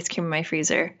 there's ice cream in my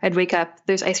freezer. I'd wake up,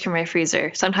 there's ice cream in my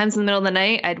freezer. Sometimes in the middle of the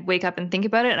night, I'd wake up and think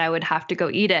about it and I would have to go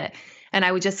eat it. And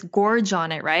I would just gorge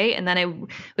on it, right? And then I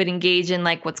would engage in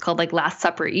like what's called like Last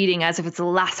Supper eating, as if it's the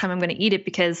last time I'm going to eat it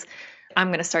because I'm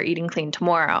going to start eating clean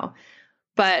tomorrow.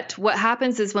 But what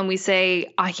happens is when we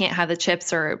say, I can't have the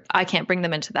chips or I can't bring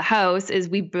them into the house, is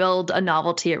we build a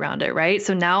novelty around it, right?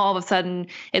 So now all of a sudden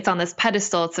it's on this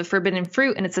pedestal, it's a forbidden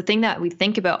fruit, and it's a thing that we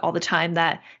think about all the time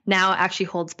that now actually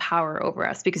holds power over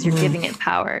us because you're giving it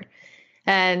power.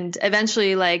 And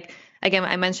eventually, like, again,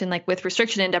 I mentioned like with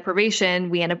restriction and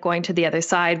deprivation, we end up going to the other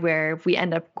side where we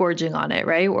end up gorging on it,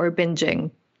 right? Or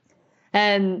binging.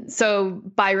 And so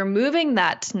by removing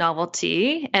that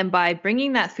novelty and by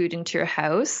bringing that food into your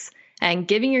house and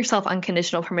giving yourself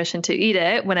unconditional permission to eat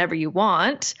it whenever you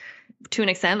want, to an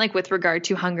extent, like with regard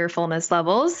to hunger, fullness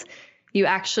levels, you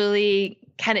actually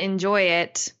can enjoy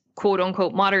it, quote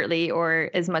unquote, moderately or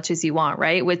as much as you want,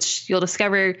 right? Which you'll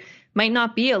discover might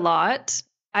not be a lot.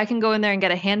 I can go in there and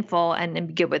get a handful and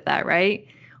be good with that, right?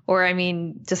 Or, I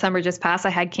mean, December just passed,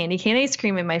 I had candy cane ice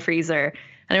cream in my freezer.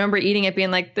 And I remember eating it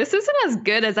being like, this isn't as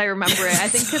good as I remember it. I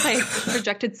think because I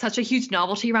projected such a huge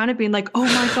novelty around it, being like, oh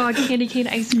my God, candy cane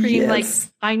ice cream. Yes.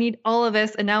 Like, I need all of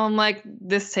this. And now I'm like,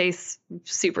 this tastes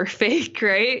super fake,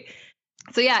 right?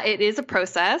 So yeah, it is a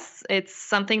process. It's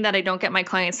something that I don't get my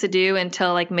clients to do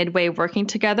until like midway working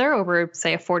together over,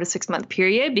 say, a 4 to 6 month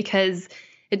period, because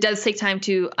it does take time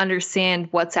to understand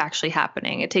what's actually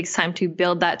happening. It takes time to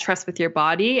build that trust with your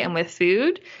body and with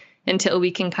food until we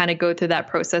can kind of go through that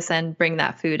process and bring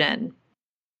that food in.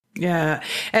 Yeah.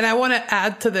 And I want to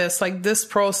add to this, like this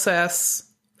process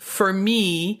for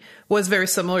me was very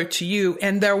similar to you.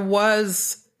 And there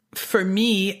was, for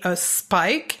me, a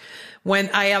spike when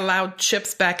I allowed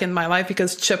chips back in my life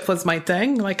because chip was my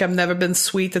thing. Like I've never been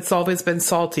sweet. It's always been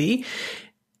salty.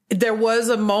 There was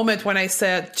a moment when I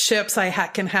said chips,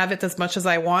 can have it as much as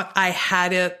I want. I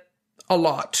had it a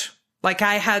lot. Like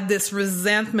I had this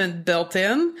resentment built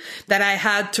in that I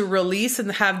had to release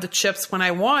and have the chips when I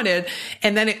wanted.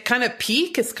 And then it kind of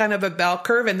peaked. It's kind of a bell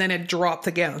curve. And then it dropped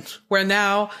again, where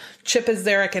now chip is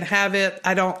there. I can have it.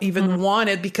 I don't even want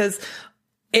it because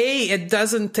A, it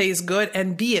doesn't taste good.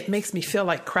 And B, it makes me feel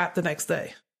like crap the next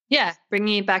day. Yeah.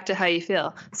 Bringing it back to how you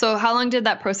feel. So how long did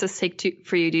that process take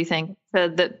for you, do you think,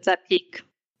 that peak?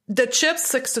 The chips,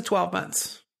 6 to 12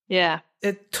 months. Yeah.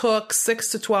 It took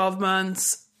 6 to 12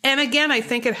 months. And again, I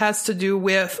think it has to do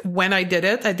with when I did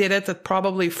it. I did it at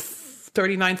probably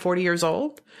 39, 40 years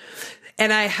old.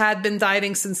 And I had been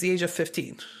dieting since the age of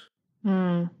 15.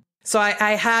 So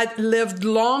I had lived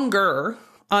longer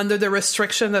under the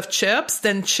restriction of chips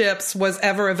than chips was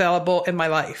ever available in my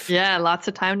life. Yeah, lots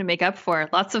of time to make up for.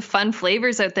 Lots of fun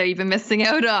flavors out there you've been missing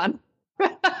out on.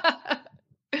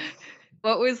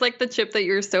 What was like the chip that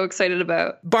you were so excited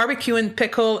about? Barbecue and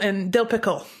pickle and dill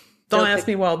pickle. Don't ask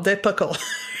me, well, dill pickle.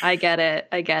 I get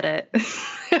it.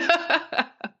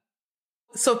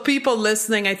 So people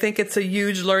listening, I think it's a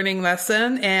huge learning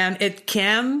lesson, and it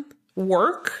can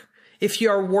work if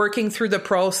you're working through the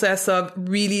process of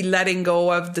really letting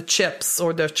go of the chips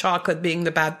or the chocolate being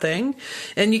the bad thing.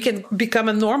 And you can become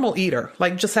a normal eater,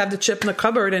 like just have the chip in the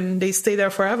cupboard and they stay there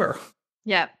forever.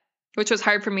 Yeah. Which was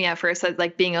hard for me at first, as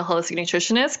like being a holistic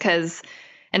nutritionist,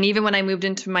 and even when I moved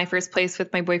into my first place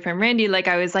with my boyfriend, Randy, like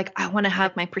I was like, I want to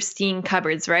have my pristine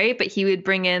cupboards, right? But he would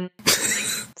bring in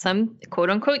some quote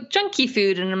unquote junky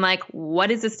food. And I'm like, what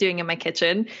is this doing in my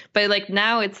kitchen? But like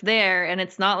now it's there, and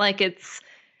it's not like it's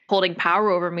holding power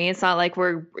over me. It's not like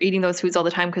we're eating those foods all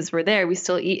the time because we're there. We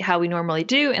still eat how we normally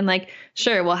do. And like,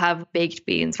 sure, we'll have baked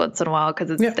beans once in a while because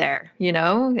it's there,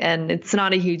 and it's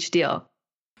not a huge deal.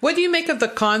 What do you make of the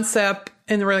concept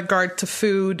in regard to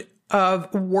food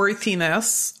of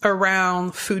worthiness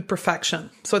around food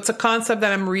perfection? So it's a concept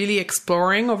that I'm really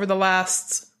exploring over the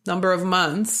last number of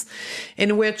months,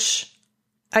 in which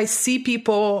I see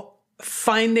people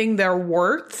finding their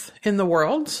worth in the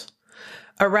world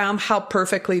around how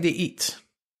perfectly they eat.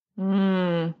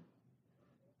 Yeah,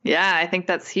 I think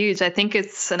that's huge. I think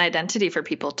it's an identity for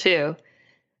people too.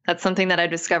 That's something that I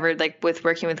discovered, like with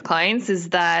working with clients, is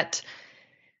that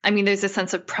there's a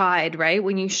sense of pride, right?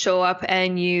 When you show up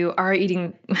and you are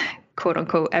eating, quote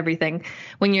unquote, everything,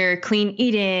 when you're clean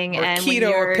eating or and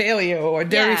keto or paleo or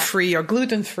dairy free or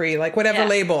gluten free, like whatever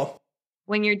label.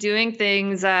 When you're doing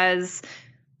things as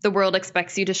the world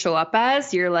expects you to show up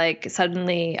as, you're like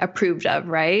suddenly approved of,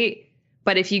 right?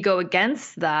 But if you go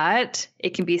against that,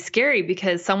 it can be scary,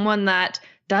 because someone that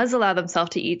does allow themselves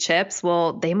to eat chips,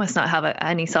 well, they must not have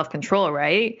any self-control,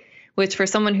 right? Which for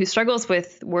someone who struggles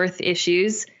with worth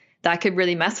issues, that could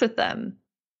really mess with them.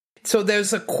 So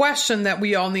there's a question that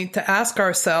we all need to ask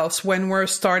ourselves when we're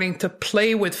starting to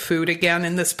play with food again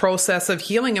in this process of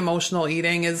healing emotional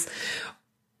eating is,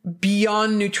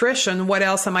 beyond nutrition, what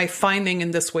else am I finding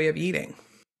in this way of eating?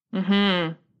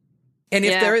 And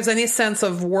if there is any sense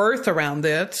of worth around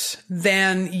it,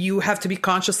 then you have to be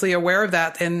consciously aware of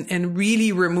that and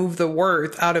really remove the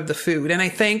worth out of the food. And I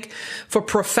think for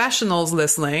professionals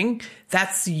listening,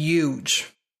 that's huge.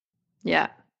 Yeah.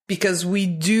 Because we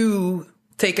do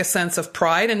take a sense of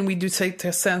pride, and we do take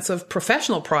a sense of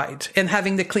professional pride in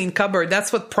having the clean cupboard.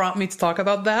 That's what prompted me to talk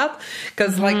about that.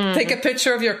 Because like, take a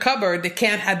picture of your cupboard. There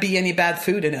can't be any bad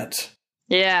food in it.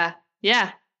 Yeah.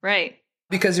 Yeah. Right.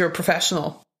 Because you're a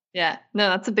professional. Yeah. No,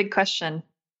 that's a big question.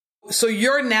 So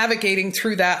you're navigating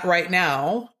through that right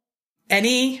now.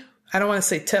 Any, I don't want to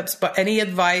say tips, but any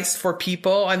advice for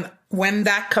people? And when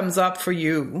that comes up for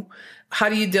you, how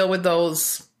do you deal with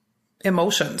those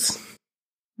emotions?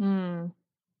 Well,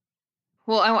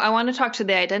 I want to talk to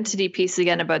the identity piece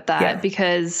again about that,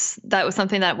 because that was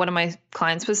something that one of my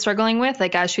clients was struggling with,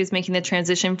 like as she was making the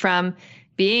transition from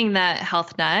being that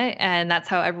health nut, and that's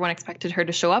how everyone expected her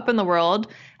to show up in the world.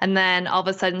 And then all of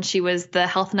a sudden she was the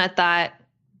health nut that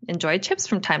enjoyed chips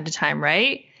from time to time,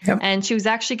 right? Yep. And she was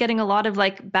actually getting a lot of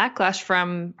like backlash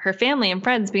from her family and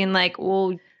friends being like,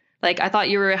 well, like, I thought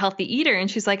you were a healthy eater.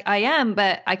 And she's like, I am,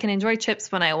 but I can enjoy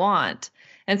chips when I want.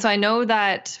 And so I know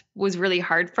that was really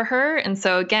hard for her. And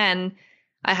so again,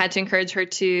 I had to encourage her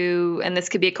to, and this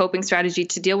could be a coping strategy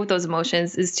to deal with those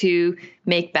emotions, is to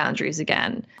make boundaries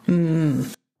again.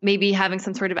 Maybe having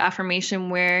some sort of affirmation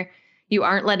where you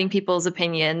aren't letting people's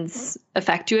opinions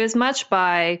affect you as much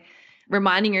by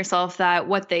reminding yourself that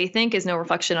what they think is no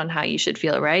reflection on how you should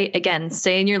feel, right? Again,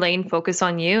 stay in your lane, focus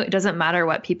on you. It doesn't matter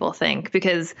what people think,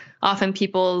 because often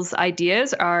people's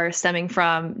ideas are stemming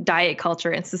from diet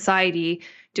culture and society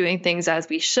doing things as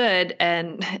we should.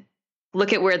 And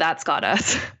look at where that's got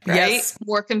us, right? Yes.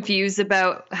 More confused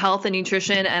about health and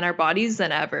nutrition and our bodies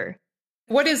than ever.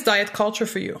 What is diet culture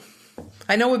for you?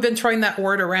 I know we've been throwing that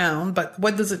word around, but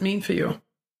what does it mean for you?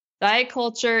 Diet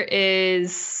culture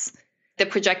is the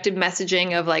projected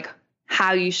messaging of like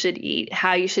how you should eat,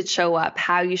 how you should show up,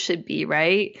 how you should be,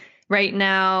 right? Right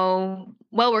now,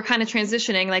 well, we're kind of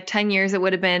transitioning. Like 10 years, it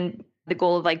would have been the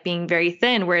goal of like being very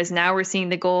thin, whereas now we're seeing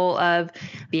the goal of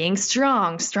being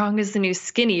strong. Strong is the new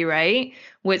skinny, right?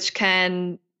 Which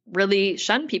can really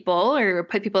shun people or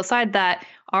put people aside that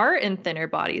are in thinner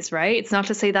bodies, right? It's not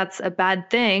to say that's a bad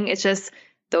thing. It's just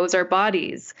those are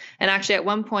bodies. And actually at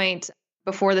one point,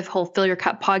 before the whole Fill Your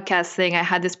Cup podcast thing, I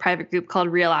had this private group called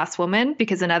Real Ass Woman,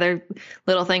 because another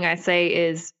little thing I say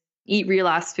is eat real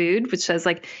ass food, which says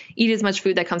like eat as much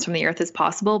food that comes from the earth as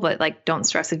possible, but like don't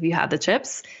stress if you have the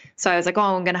chips. So I was like,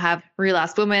 oh, I'm going to have Real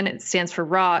Ass Woman. It stands for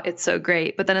raw. It's so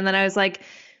great. But then I was like,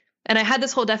 and I had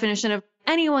this whole definition of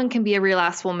anyone can be a real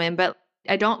ass woman, but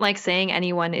I don't like saying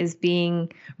anyone is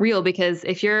being real, because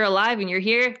if you're alive and you're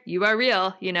here, you are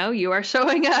real, you are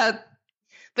showing up.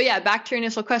 But yeah, back to your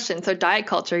initial question. So diet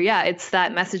culture, yeah, it's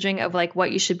that messaging of like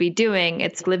what you should be doing.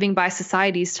 It's living by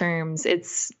society's terms.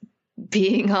 It's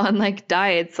being on like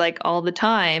diets like all the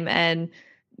time and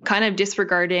kind of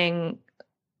disregarding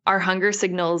our hunger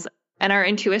signals and our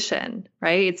intuition,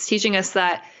 right? It's teaching us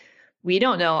that we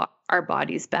don't know our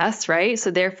bodies best, right?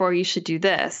 So therefore you should do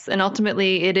this. And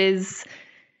ultimately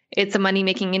it's a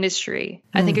money-making industry.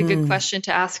 I think a good question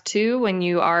to ask too, when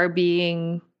you are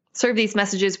being served these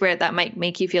messages where that might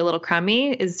make you feel a little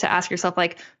crummy, is to ask yourself,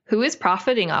 like, who is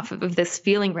profiting off of this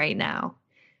feeling right now?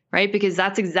 Right? Because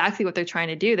that's exactly what they're trying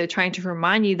to do. They're trying to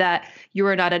remind you that you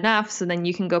are not enough. So then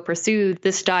you can go pursue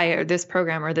this diet or this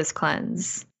program or this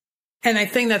cleanse. And I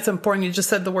think that's important. You just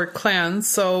said the word cleanse.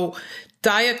 So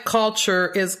diet culture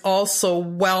is also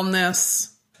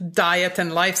wellness, diet,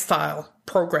 and lifestyle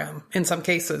program in some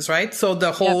cases, right? So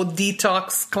the whole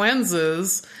detox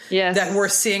cleanses that we're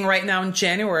seeing right now in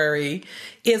January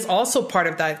is also part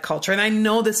of diet culture. And I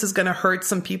know this is going to hurt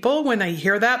some people when I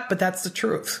hear that, but that's the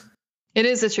truth. It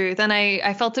is the truth. And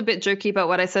I felt a bit jerky about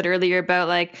what I said earlier about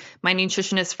like my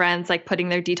nutritionist friends, like putting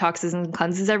their detoxes and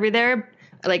cleanses everywhere.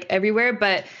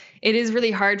 But it is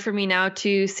really hard for me now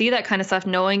to see that kind of stuff,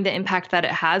 knowing the impact that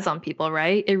it has on people,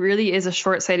 right? It really is a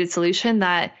short-sighted solution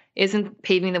that isn't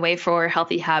paving the way for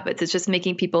healthy habits. It's just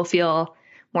making people feel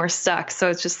more stuck. So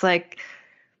it's just like,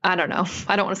 I don't know.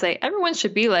 I don't want to say everyone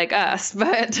should be like us,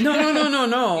 but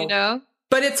no.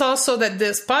 But it's also that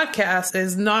this podcast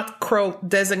is not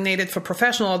designated for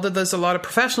professional, although there's a lot of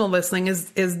professional listening,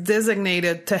 is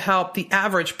designated to help the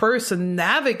average person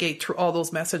navigate through all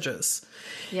those messages.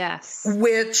 Yes.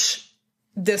 Which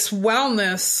this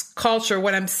wellness culture,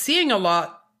 what I'm seeing a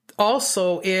lot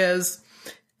also is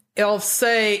it'll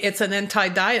say it's an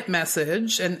anti-diet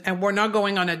message and we're not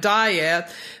going on a diet,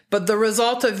 but the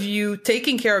result of you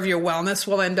taking care of your wellness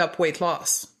will end up weight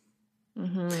loss.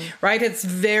 right? It's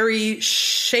very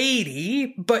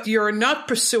shady, but you're not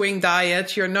pursuing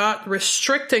diet. You're not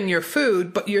restricting your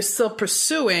food, but you're still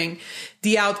pursuing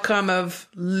the outcome of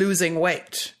losing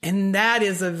weight. And that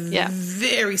is a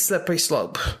very slippery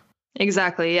slope.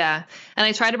 Exactly. Yeah. And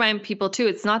I try to remind people too,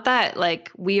 it's not that like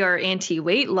we are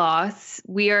anti-weight loss.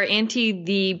 We are anti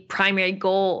the primary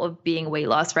goal of being weight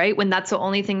loss, right? When that's the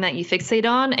only thing that you fixate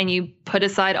on and you put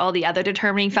aside all the other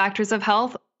determining factors of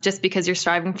health just because you're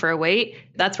striving for a weight,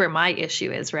 that's where my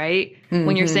issue is, right?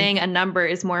 When you're saying a number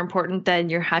is more important than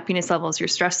your happiness levels, your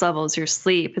stress levels, your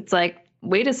sleep, it's like,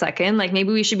 wait a second, like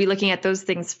maybe we should be looking at those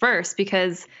things first,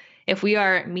 because if we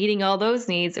are meeting all those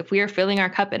needs, if we are filling our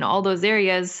cup in all those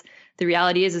areas, the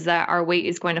reality is that our weight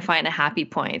is going to find a happy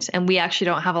point, and we actually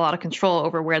don't have a lot of control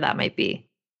over where that might be.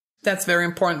 That's very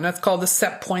important. That's called the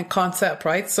set point concept,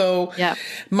 right? So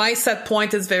my set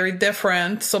point is very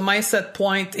different. So my set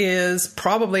point is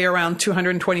probably around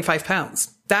 225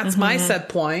 pounds. That's my set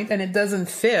point, and it doesn't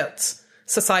fit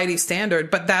society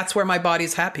standard, but that's where my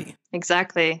body's happy.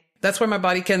 Exactly. That's where my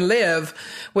body can live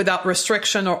without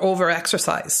restriction or over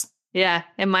exercise. Yeah.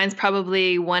 And mine's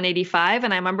probably 185.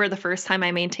 And I remember the first time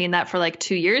I maintained that for like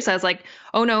 2 years, I was like,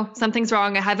 oh no, something's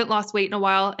wrong. I haven't lost weight in a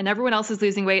while and everyone else is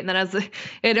losing weight. And then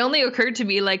it only occurred to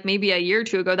me like maybe a year or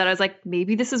two ago that I was like,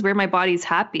 maybe this is where my body's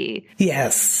happy.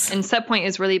 Yes. And set point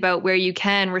is really about where you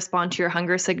can respond to your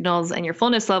hunger signals and your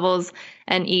fullness levels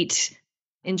and eat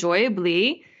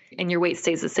enjoyably, and your weight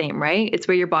stays the same, right? It's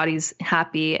where your body's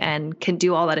happy and can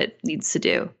do all that it needs to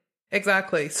do.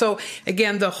 Exactly. So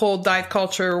again, the whole diet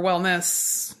culture,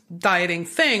 wellness, dieting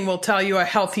thing will tell you a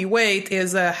healthy weight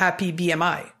is a happy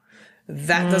BMI.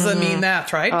 That doesn't mean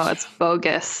that, right? Oh, it's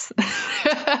bogus.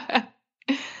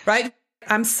 Right?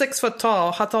 I'm 6 foot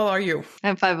tall. How tall are you?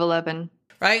 I'm 5'11".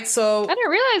 Right? So I didn't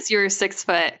realize you were 6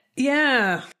 foot.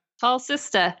 Yeah. Tall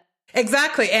sister.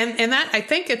 Exactly. And that, I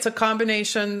think it's a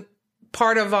combination.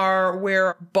 Part of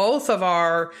where both of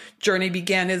our journey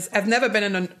began is I've never been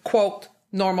in a quote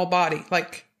normal body,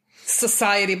 like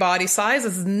society body size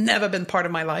has never been part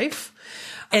of my life.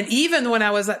 And even when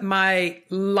I was at my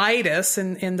lightest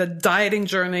in the dieting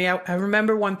journey, I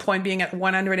remember one point being at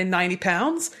 190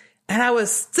 pounds and I was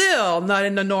still not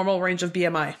in the normal range of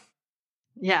BMI.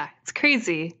 Yeah, it's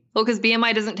crazy. Well, because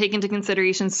BMI doesn't take into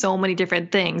consideration so many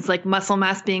different things, like muscle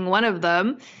mass being one of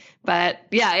them. But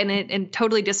yeah, and it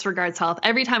totally disregards health.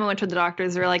 Every time I went to the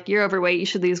doctors, they're like, you're overweight, you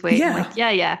should lose weight. Yeah. I'm like,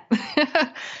 yeah.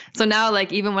 So now,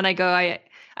 like, even when I go,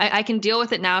 I can deal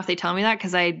with it now if they tell me that,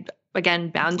 because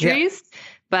boundaries. Yeah.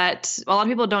 But a lot of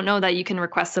people don't know that you can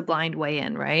request a blind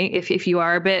weigh-in, right? If you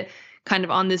are a bit kind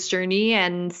of on this journey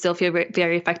and still feel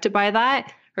very affected by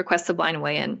that, request a blind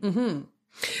weigh-in. Mm-hmm.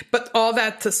 But all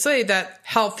that to say that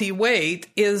healthy weight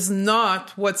is not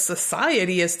what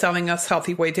society is telling us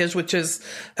healthy weight is, which is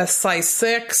a size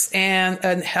 6 and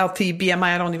a healthy BMI,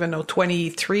 I don't even know,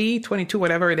 23, 22,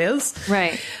 whatever it is.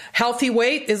 Right. Healthy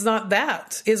weight is not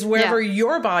that, is wherever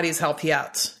your body's healthy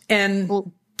at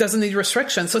and doesn't need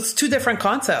restrictions. So it's two different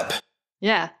concepts.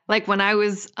 Yeah. Like when I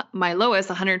was my lowest,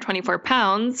 124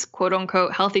 pounds, quote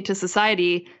unquote, healthy to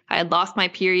society, I had lost my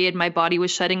period. My body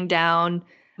was shutting down.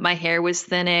 My hair was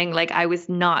thinning. Like I was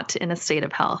not in a state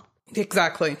of health.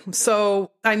 Exactly.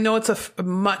 So I know it's a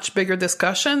much bigger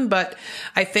discussion, but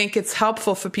I think it's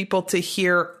helpful for people to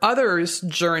hear others'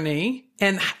 journey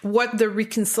and what the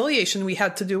reconciliation we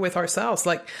had to do with ourselves.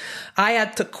 Like I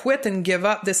had to quit and give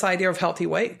up this idea of healthy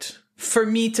weight for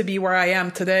me to be where I am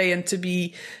today and to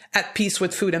be at peace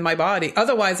with food in my body.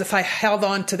 Otherwise, if I held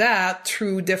on to that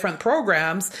through different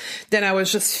programs, then I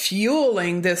was just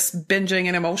fueling this binging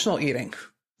and emotional eating.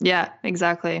 Yeah,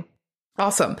 exactly.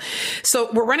 Awesome.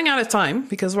 So we're running out of time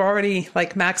because we're already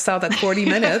like maxed out at 40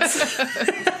 minutes.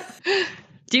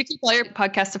 Do you keep all your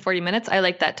podcasts to 40 minutes? I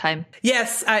like that time.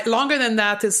 Yes. Longer than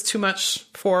that is too much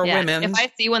for women. If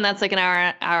I see one that's like an hour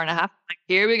and a half, I'm like,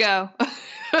 here we go.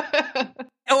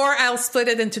 Or I'll split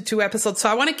it into 2 episodes. So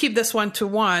I want to keep this one to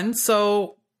 1.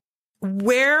 So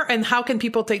where and how can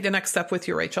people take the next step with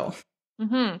you, Rachel?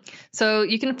 Mm-hmm. So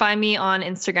you can find me on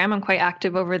Instagram. I'm quite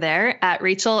active over there at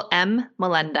Rachel M.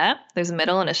 Melenda. There's a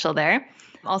middle initial there.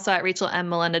 Also at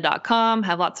rachelmmelenda.com.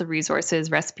 Have lots of resources,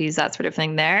 recipes, that sort of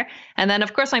thing there. And then,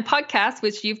 of course, my podcast,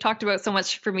 which you've talked about so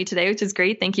much for me today, which is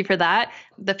great. Thank you for that.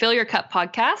 The Fill Your Cup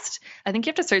podcast. I think you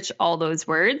have to search all those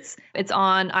words. It's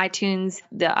on iTunes,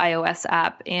 the iOS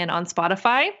app, and on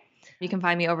Spotify. You can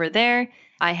find me over there.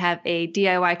 I have a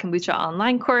DIY kombucha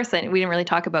online course, and we didn't really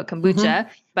talk about kombucha,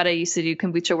 but I used to do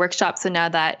kombucha workshops. So now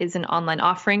that is an online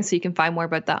offering. So you can find more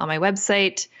about that on my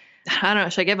website. I don't know.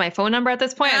 Should I give my phone number at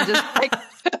this point? I'm just like,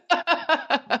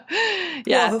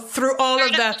 yeah. Well, through all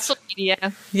of that. Social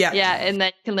media. Yeah. Yeah. And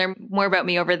then you can learn more about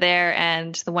me over there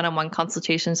and the one-on-one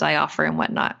consultations I offer and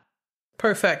whatnot.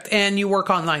 Perfect. And you work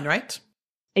online, right?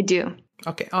 I do.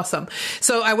 Okay, awesome.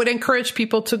 So I would encourage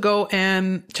people to go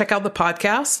and check out the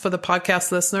podcast. For the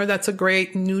podcast listener, that's a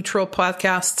great neutral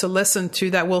podcast to listen to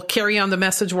that will carry on the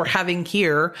message we're having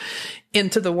here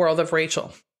into the world of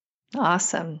Rachel.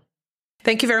 Awesome.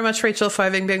 Thank you very much, Rachel, for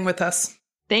having been with us.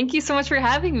 Thank you so much for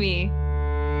having me.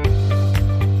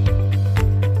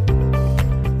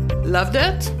 Loved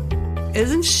it.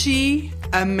 Isn't she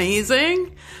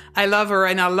amazing? I love her,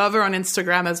 and I love her on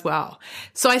Instagram as well.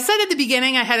 So I said at the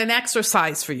beginning, I had an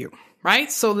exercise for you,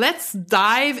 right? So let's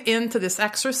dive into this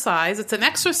exercise. It's an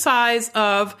exercise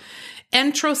of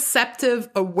interoceptive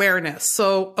awareness.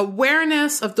 So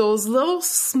awareness of those little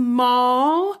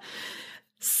small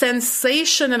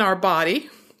sensation in our body,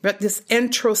 right? This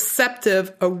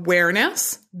interoceptive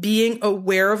awareness, being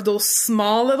aware of those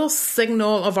small little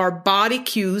signal of our body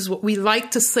cues, what we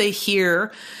like to say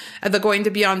here at the Going to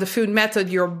Beyond the Food method,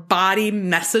 your body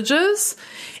messages,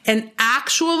 and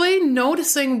actually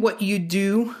noticing what you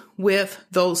do with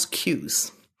those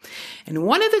cues. And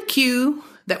one of the cues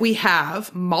that we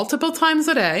have multiple times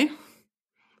a day,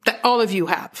 that all of you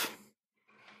have,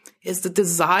 is the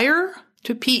desire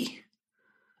to pee.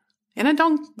 And I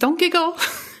don't giggle.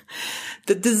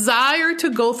 The desire to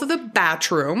go to the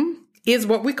bathroom is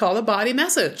what we call a body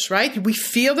message, right? We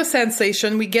feel the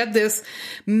sensation. We get this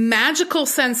magical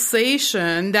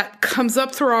sensation that comes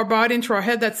up through our body into our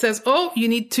head that says, oh, you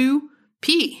need to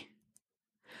pee.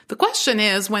 The question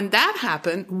is, when that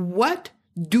happens, what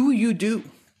do you do?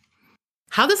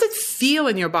 How does it feel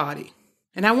in your body?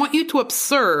 And I want you to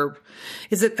observe,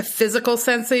 is it a physical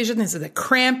sensation? Is it a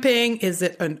cramping? Is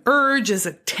it an urge? Is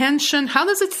it tension? How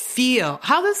does it feel?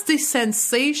 How does the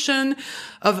sensation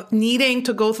of needing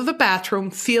to go to the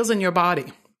bathroom feels in your body?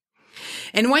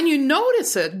 And when you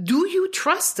notice it, do you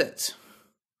trust it?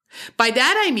 By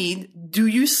that I mean, do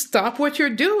you stop what you're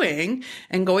doing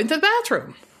and go into the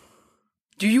bathroom?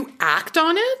 Do you act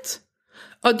on it?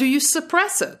 Or do you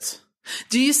suppress it?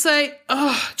 Do you say,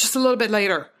 oh, just a little bit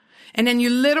later? And then you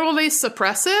literally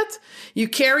suppress it. You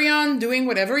carry on doing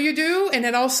whatever you do. And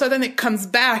then all of a sudden it comes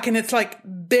back and it's like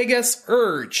biggest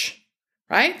urge,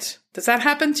 right? Does that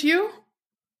happen to you?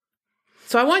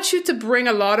 So I want you to bring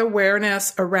a lot of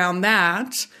awareness around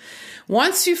that.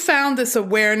 Once you found this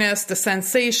awareness, the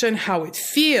sensation, how it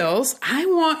feels, I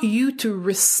want you to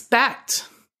respect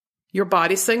your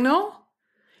body signal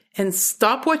and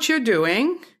stop what you're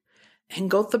doing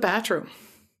and go to the bathroom.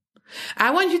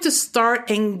 I want you to start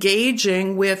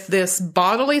engaging with this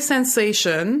bodily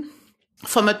sensation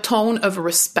from a tone of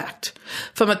respect,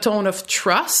 from a tone of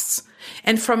trust,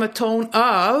 and from a tone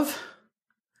of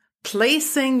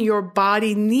placing your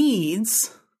body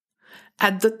needs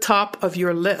at the top of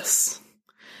your list.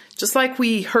 Just like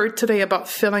we heard today about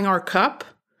filling our cup,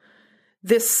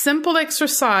 this simple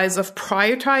exercise of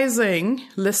prioritizing,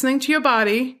 listening to your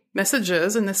body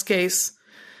messages, in this case,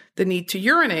 the need to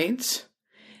urinate,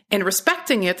 and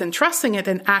respecting it and trusting it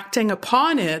and acting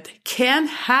upon it can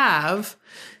have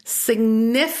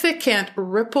significant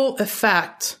ripple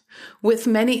effect with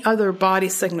many other body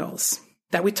signals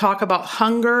that we talk about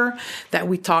hunger, that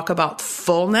we talk about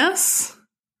fullness.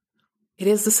 It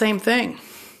is the same thing,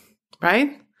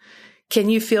 right? Can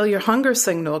you feel your hunger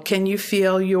signal? Can you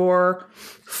feel your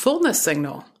fullness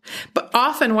signal? But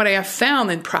often what I have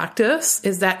found in practice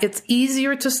is that it's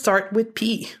easier to start with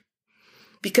pee,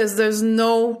 because there's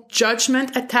no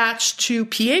judgment attached to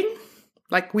peeing.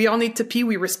 Like, we all need to pee,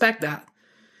 we respect that.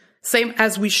 Same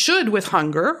as we should with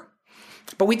hunger,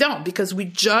 but we don't, because we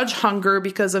judge hunger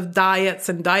because of diets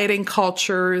and dieting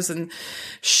cultures and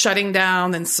shutting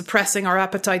down and suppressing our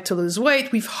appetite to lose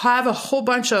weight. We have a whole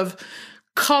bunch of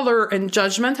color and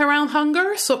judgment around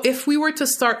hunger. So if we were to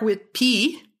start with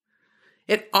pee,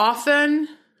 it often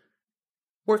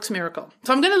works miracle.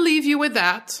 So I'm going to leave you with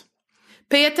that.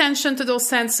 Pay attention to those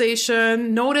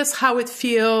sensations. Notice how it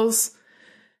feels.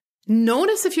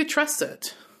 Notice if you trust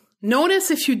it. Notice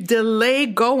if you delay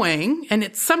going, and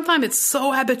sometimes it's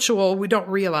so habitual we don't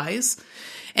realize.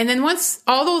 And then once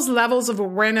all those levels of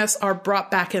awareness are brought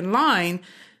back in line,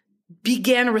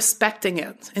 begin respecting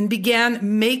it and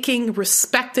begin making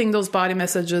respecting those body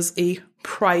messages a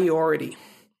priority.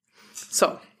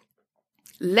 So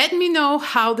let me know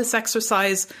how this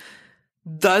exercise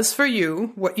does for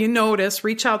you, what you notice.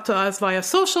 Reach out to us via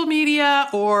social media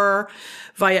or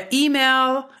via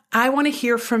email. I want to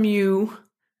hear from you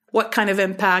what kind of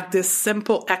impact this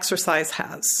simple exercise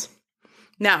has.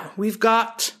 Now, we've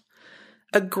got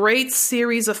a great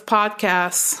series of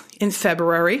podcasts in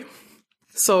February.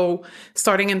 So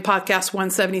starting in podcast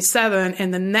 177,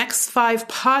 in the next 5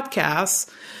 podcasts,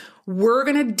 we're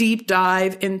going to deep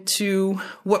dive into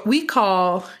what we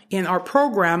call in our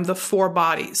program, the 4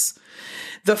 bodies.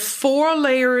 The 4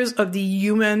 layers of the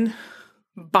human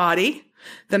body: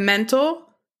 the mental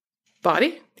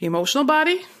body, the emotional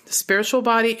body, the spiritual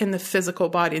body, and the physical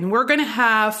body. And we're going to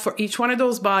have for each one of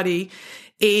those bodies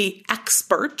an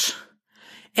expert.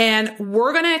 And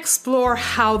we're going to explore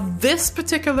how this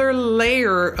particular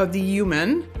layer of the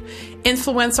human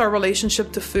influence our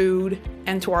relationship to food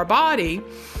and to our body.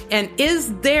 And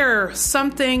is there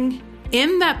something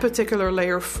in that particular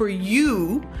layer for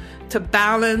you to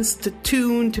balance, to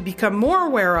tune, to become more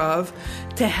aware of,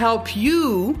 to help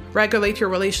you regulate your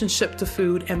relationship to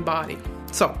food and body?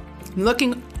 So I'm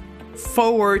looking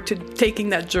forward to taking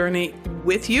that journey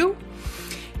with you.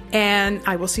 And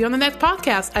I will see you on the next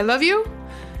podcast. I love you.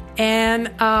 And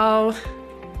I'll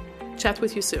chat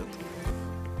with you soon.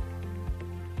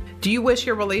 Do you wish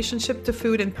your relationship to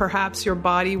food and perhaps your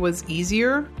body was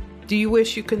easier? Do you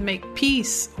wish you could make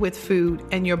peace with food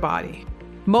and your body?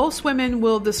 Most women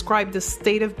will describe the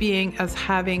state of being as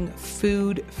having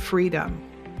food freedom.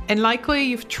 And likely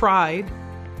you've tried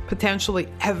potentially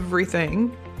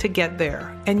everything to get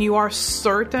there. And you are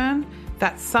certain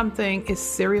that something is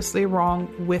seriously wrong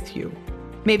with you.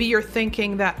 Maybe you're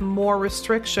thinking that more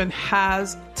restriction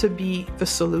has to be the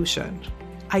solution.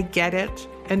 I get it.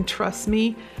 And trust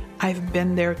me, I've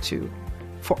been there too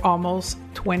for almost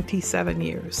 27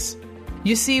 years.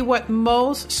 You see, what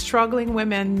most struggling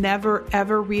women never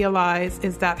ever realize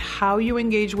is that how you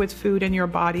engage with food in your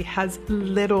body has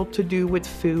little to do with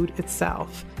food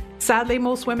itself. Sadly,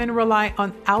 most women rely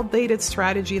on outdated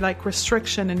strategy like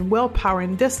restriction and willpower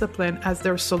and discipline as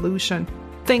their solution.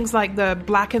 Things like the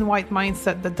black and white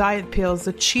mindset, the diet pills,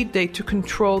 the cheat day to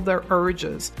control their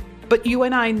urges. But you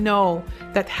and I know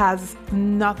that has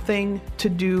nothing to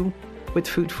do with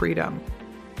food freedom.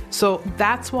 So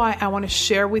that's why I want to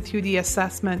share with you the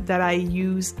assessment that I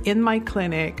use in my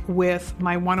clinic with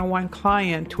my one-on-one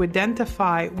client to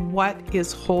identify what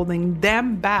is holding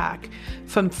them back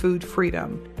from food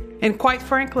freedom. And quite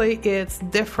frankly, it's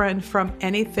different from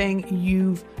anything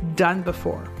you've done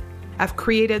before. I've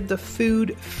created the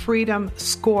Food Freedom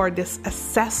Score, this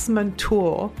assessment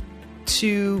tool,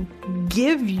 to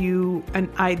give you an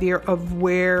idea of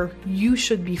where you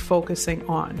should be focusing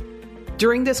on.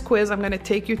 During this quiz, I'm going to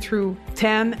take you through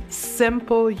 10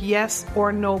 simple yes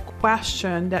or no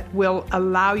questions that will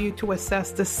allow you to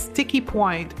assess the sticky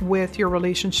point with your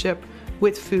relationship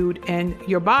with food and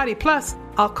your body. Plus,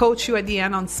 I'll coach you at the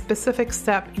end on specific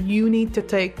steps you need to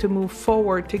take to move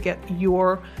forward to get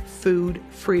your food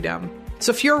freedom.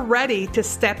 So if you're ready to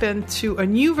step into a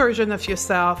new version of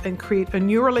yourself and create a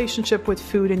new relationship with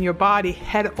food and your body,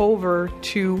 head over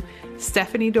to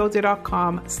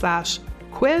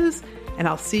stephaniedodier.com/quiz, and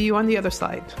I'll see you on the other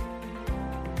side.